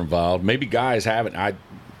females that are involved, maybe guys haven't.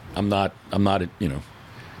 I'm not. You know.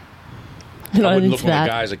 I wouldn't look on a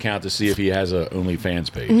guy's account to see if he has a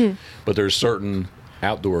OnlyFans page. But there's certain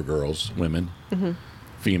outdoor girls, women,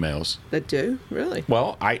 females. That do? Really?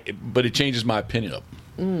 Well, but it changes my opinion of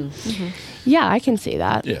them. Yeah, I can see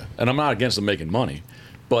that. Yeah, and I'm not against them making money,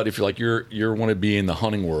 but if you're want to be in the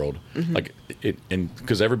hunting world, like it, and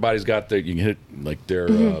because everybody's got their, you can hit like their.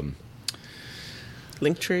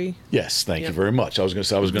 Linktree. Yes, thank you very much. I was going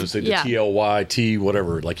to say the Yeah. TLYT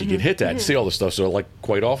whatever. Like you can hit that and see all the stuff. So like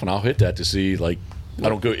quite often I'll hit that to see like I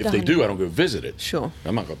don't go if they do I don't go visit it. Sure.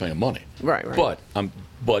 I'm not going to pay them money. Right. But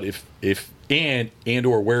if and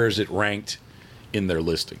or where is it ranked in their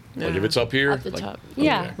listing? Like if it's up here At the like, top. okay,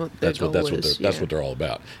 Yeah. What their that's what goal they're is, that's yeah. what they're all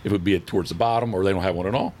about. If it would be towards the bottom or they don't have one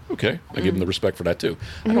at all, okay, I give them the respect for that too.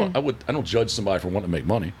 I don't judge somebody for wanting to make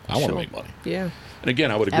money. I want to make money. Yeah. And again,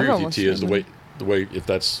 I would agree Everyone with wants you, to Tia, is make the way if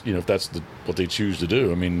that's what they choose to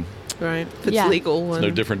do. I mean, Right. If it's Yeah. legal. no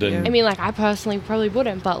different than- I mean, like I personally probably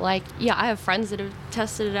wouldn't, but like, yeah, I have friends that have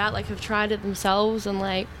tested it out, like have tried it themselves, and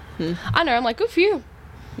like, I know, I'm like, good for you.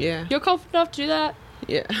 Yeah. You're confident enough to do that.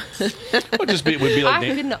 Yeah. would be like I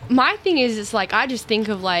couldn't. My thing is, it's like I just think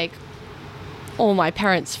of like all my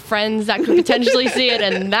parents' friends that could potentially see it,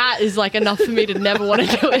 and that is like enough for me to never want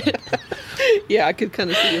to do it. Yeah, I could kind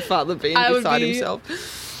of see your father being I would beside be-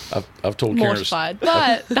 himself. I've told Karen. Mortified,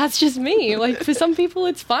 but that's just me. Like for some people,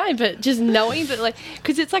 it's fine, but just knowing that, like,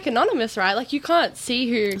 because it's like anonymous, right? Like you can't see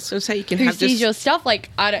who So say you can who have sees this, your stuff. Like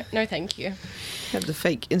I don't. No, thank you. have the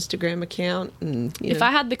fake Instagram account, and If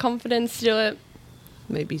I had the confidence to do it,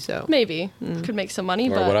 maybe so. maybe could make some money.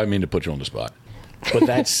 All But right, what I mean to put you on the spot. But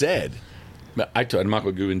that said, I'm not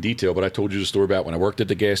going to go in detail, but I told you the story about when I worked at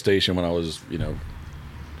the gas station when I was,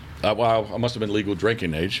 I must have been legal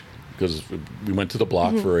drinking age because we went to the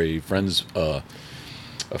block for a friend's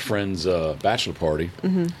bachelor party,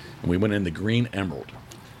 and we went in the Green Emerald,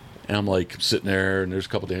 and I'm like sitting there, and there's a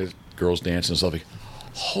couple of girls dancing and stuff. Like,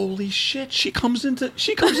 holy shit! She comes into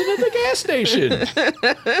the gas station.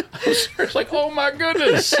 I was like, oh my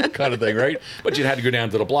goodness, kind of thing, right? But you had to go down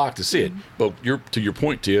to the block to see it. But to your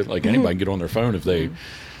point, Tia, like anybody can get on their phone if they,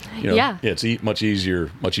 it's much easier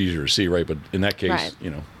to see, right? But in that case, right.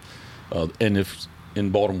 And if in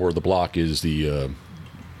Baltimore the block is the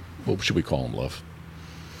what should we call them, love?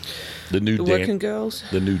 The working girls,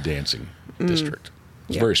 the new dancing district.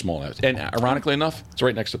 It's very small now, and ironically enough, it's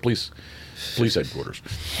right next to police headquarters.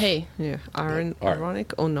 Hey, yeah,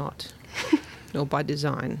 ironic or not, or by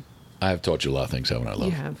design. I have taught you a lot of things, haven't I, love?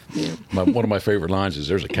 You have. Yeah. One of my favorite lines is,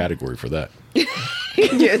 "There's a category for that."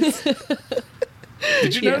 Yes.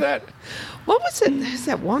 Did you know that? What was it? There's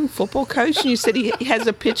that one football coach, and you said he has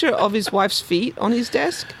a picture of his wife's feet on his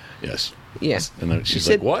desk. Yes. Yes. And then she's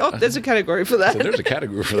like, "What?" Oh, there's a category for that. So there's a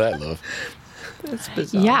category for that, love. That's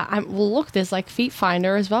bizarre. Yeah. Well, look, there's like Feet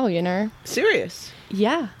Finder as well. Serious?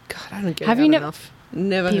 Yeah. God, I don't get Have it you enough.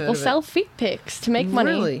 Never People heard of sell it. feet pics to make money.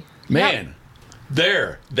 Really? Man,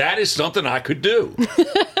 that is something I could do.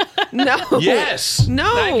 No. Yes.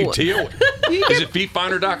 No. Thank you, Tia. Is it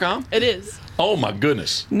feetfinder.com? It is. Oh my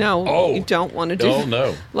goodness. No, you don't want to do. Oh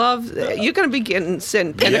no, love. You're going to be getting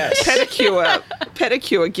sent Yes.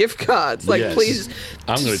 pedicure gift cards. Like, Yes. please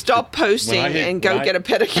stop posting and go get a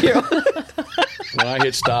pedicure. When I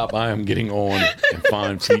hit stop, I am getting on and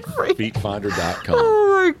find feetfinder.com.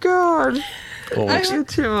 Oh my god. Oh, I do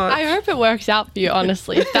too much. I hope it works out for you,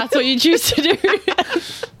 honestly, if that's what you choose to do.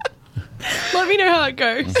 Let me know how it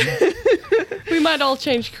goes. We might all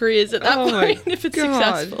change careers at that point if it's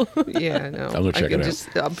successful. Yeah, no. I'm going to check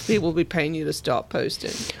it out. People will be paying you to stop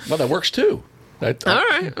posting. Well, that works too. All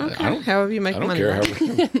right, okay. However you make money. I don't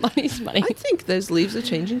care. Money's money. I think those leaves are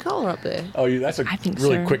changing colour up there. Oh, that's a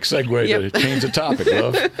really quick segue to change the topic,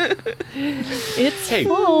 love. It's Hey,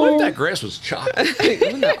 full. what if that grass was chopped?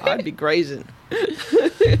 No, I'd be grazing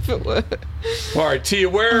if it were. All right, Tia,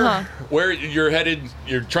 where you're headed?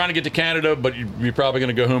 You're trying to get to Canada, but you're probably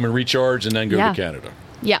going to go home and recharge and then go to Canada.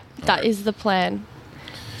 Yeah, that is the plan.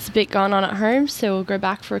 It's a bit going on at home, so we'll go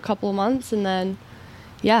back for a couple of months and then,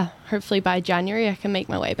 hopefully by January I can make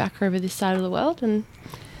my way back over this side of the world and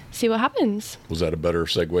see what happens. Was that a better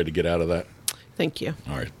segue to get out of that? Thank you.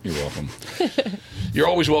 All right, you're welcome. You're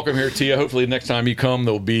always welcome here, Tia. Hopefully next time you come,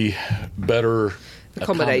 there'll be better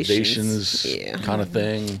accommodations kind of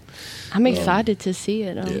thing. I'm excited to see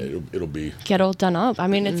it. It'll be get all done up. I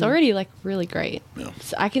mean, it's already like really great. Yeah.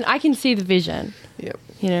 So I can see the vision. Yep.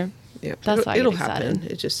 You know. Yep. That's why it'll I get excited.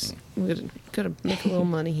 happen. It just we've got to make a little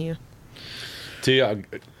money here. Tia,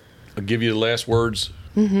 I'll give you the last words,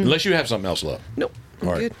 unless you have something else left. Nope. I'm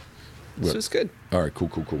All right. good. This was good. All right, cool.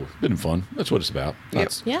 Been fun. That's what it's about.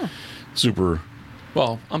 Not Yeah. super.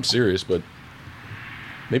 Well, I'm serious, but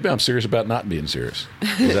maybe I'm serious about not being serious.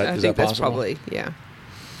 Is that I is think that that's possible? probably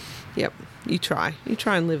Yep. You try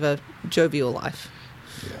and live a jovial life.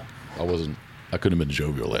 Yeah, I couldn't have been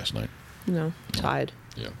jovial last night. No, tired.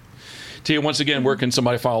 Yeah. Tia, once again, where can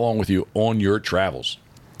somebody follow along with you on your travels?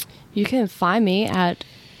 You can find me at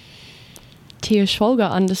Tia Schwalger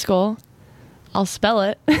 _. I'll spell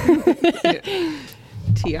it.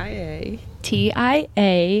 TIA. TIASCHWLGER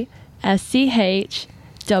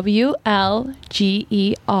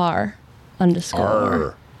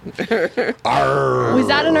 _. Arr. Was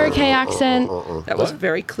that an okay accent? That was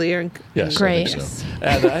very clear and Yes, Great. I think so.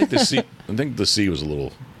 And I think the C was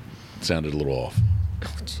sounded a little off. Oh,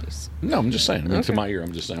 jeez. No, I'm just saying. I mean, to my ear,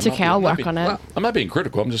 I'm just saying. It's okay, I'll work on it. I'm not being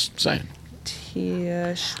critical. I'm just saying.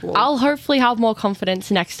 Tia Schwalger. I'll hopefully have more confidence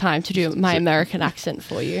next time to do my American accent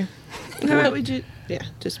for you. No, we do. Yeah,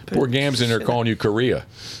 just put Poor Gam's in there calling you Korea.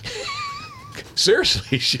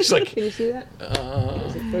 Seriously, she's like. Can you see that?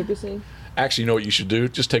 Is it focusing? Actually, you know what you should do?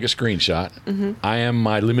 Just take a screenshot. I am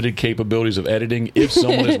my limited capabilities of editing. If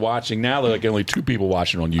someone is watching now, there are like only 2 people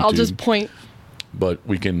watching on YouTube. I'll just point. But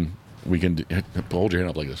we can hold your hand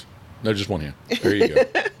up like this. No, just one hand. There you go.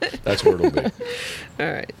 That's where it'll be. All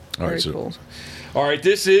right. All right, Very cool. All right,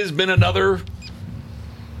 this has been another.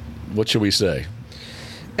 What should we say?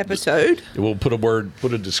 Episode. We'll put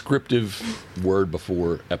a descriptive word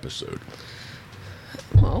before episode.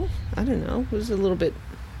 Well, I don't know. It was a little bit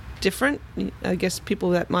different. I guess people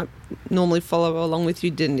that might normally follow along with you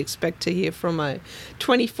didn't expect to hear from a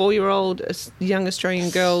 24-year-old young Australian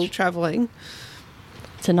girl traveling.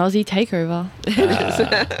 It's an Aussie takeover.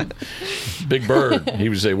 Big Bird. He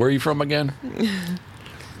would say, "Where are you from again?"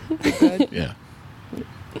 Big Bird. Yeah.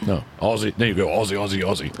 No, Aussie. There you go. Aussie.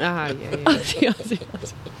 Yeah. Aussie.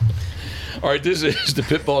 All right, this is the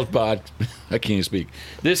Pitboss Pod. I can't speak.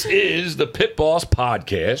 This is the Pitboss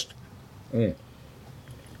Podcast.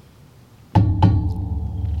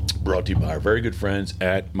 Brought to you by our very good friends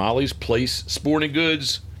at Molly's Place Sporting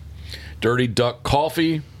Goods, Dirty Duck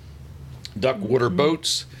Coffee, Duck Water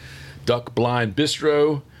Boats, Duck Blind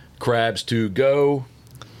Bistro, Crabs to Go,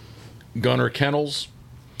 Gunner Kennels,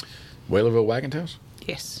 Whaleyville Wagon House,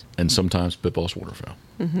 Yes. and sometimes Pitboss Waterfowl.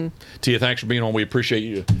 Tia, thanks for being on. We appreciate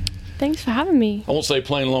you. Thanks for having me. I won't say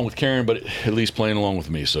playing along with Karen, but at least playing along with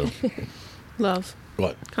me. So, Love.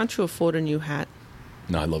 what? Can't you afford a new hat?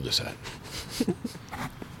 No, I love this hat.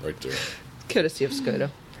 Right there. Courtesy of Scooter.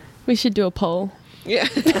 We should do a poll. Yeah.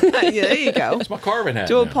 Yeah, there you go. It's my carving hat.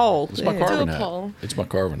 Do a now. poll. It's my Yeah. carving Do a hat. poll. It's my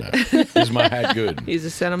carving hat. Is my hat good? He's a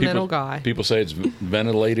sentimental guy. People say it's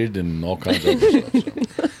ventilated and all kinds of other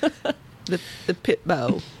stuff. So, The pit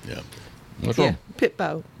bow. yeah. What's Yeah. wrong? Pit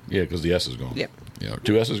bow. Yeah, because the S is gone. Yep. Yeah.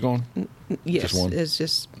 2 S's gone? Yes. Just one? It's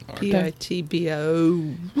just right.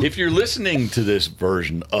 Pitbo. If you're listening to this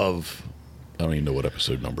version of, I don't even know what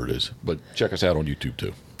episode number it is, but check us out on YouTube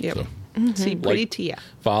too. Yep. So, See, pretty Like- Tia.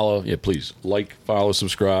 follow, please. Like, follow,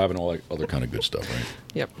 subscribe, and all that other kind of good stuff, right?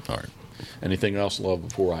 Yep. All right. Anything else, love,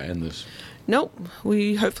 before I end this? Nope.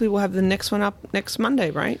 We hopefully will have the next one up next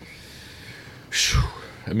Monday, right? Phew.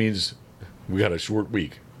 That means we got a short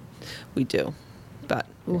week. We do. But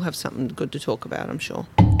we'll have something good to talk about, I'm sure.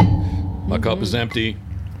 My cup is empty.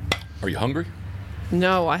 Are you hungry?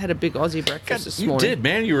 No, I had a big Aussie breakfast this you morning. did,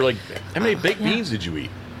 man. You were like, how many baked beans did you eat?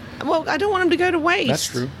 Well, I don't want them to go to waste. That's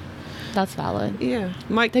true. That's valid. Yeah.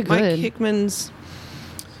 Mike They're good. Hickman's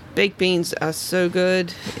baked beans are so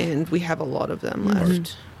good, and we have a lot of them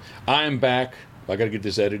left. I am back. I got to get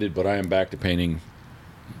this edited, but I am back to painting.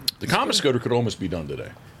 The common Scoter could almost be done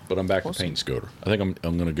today, but I'm back to paint Scoter. I think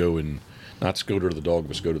I'm going to go and not Scoter to the dog,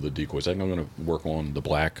 but Scoter to the decoys. I think I'm going to work on the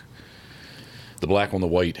black on the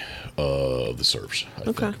white of the surfs.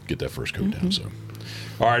 I think. Get that first coat down. So,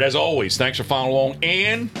 all right. As always, thanks for following along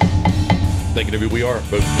and thanking of who we are.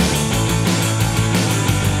 Boom.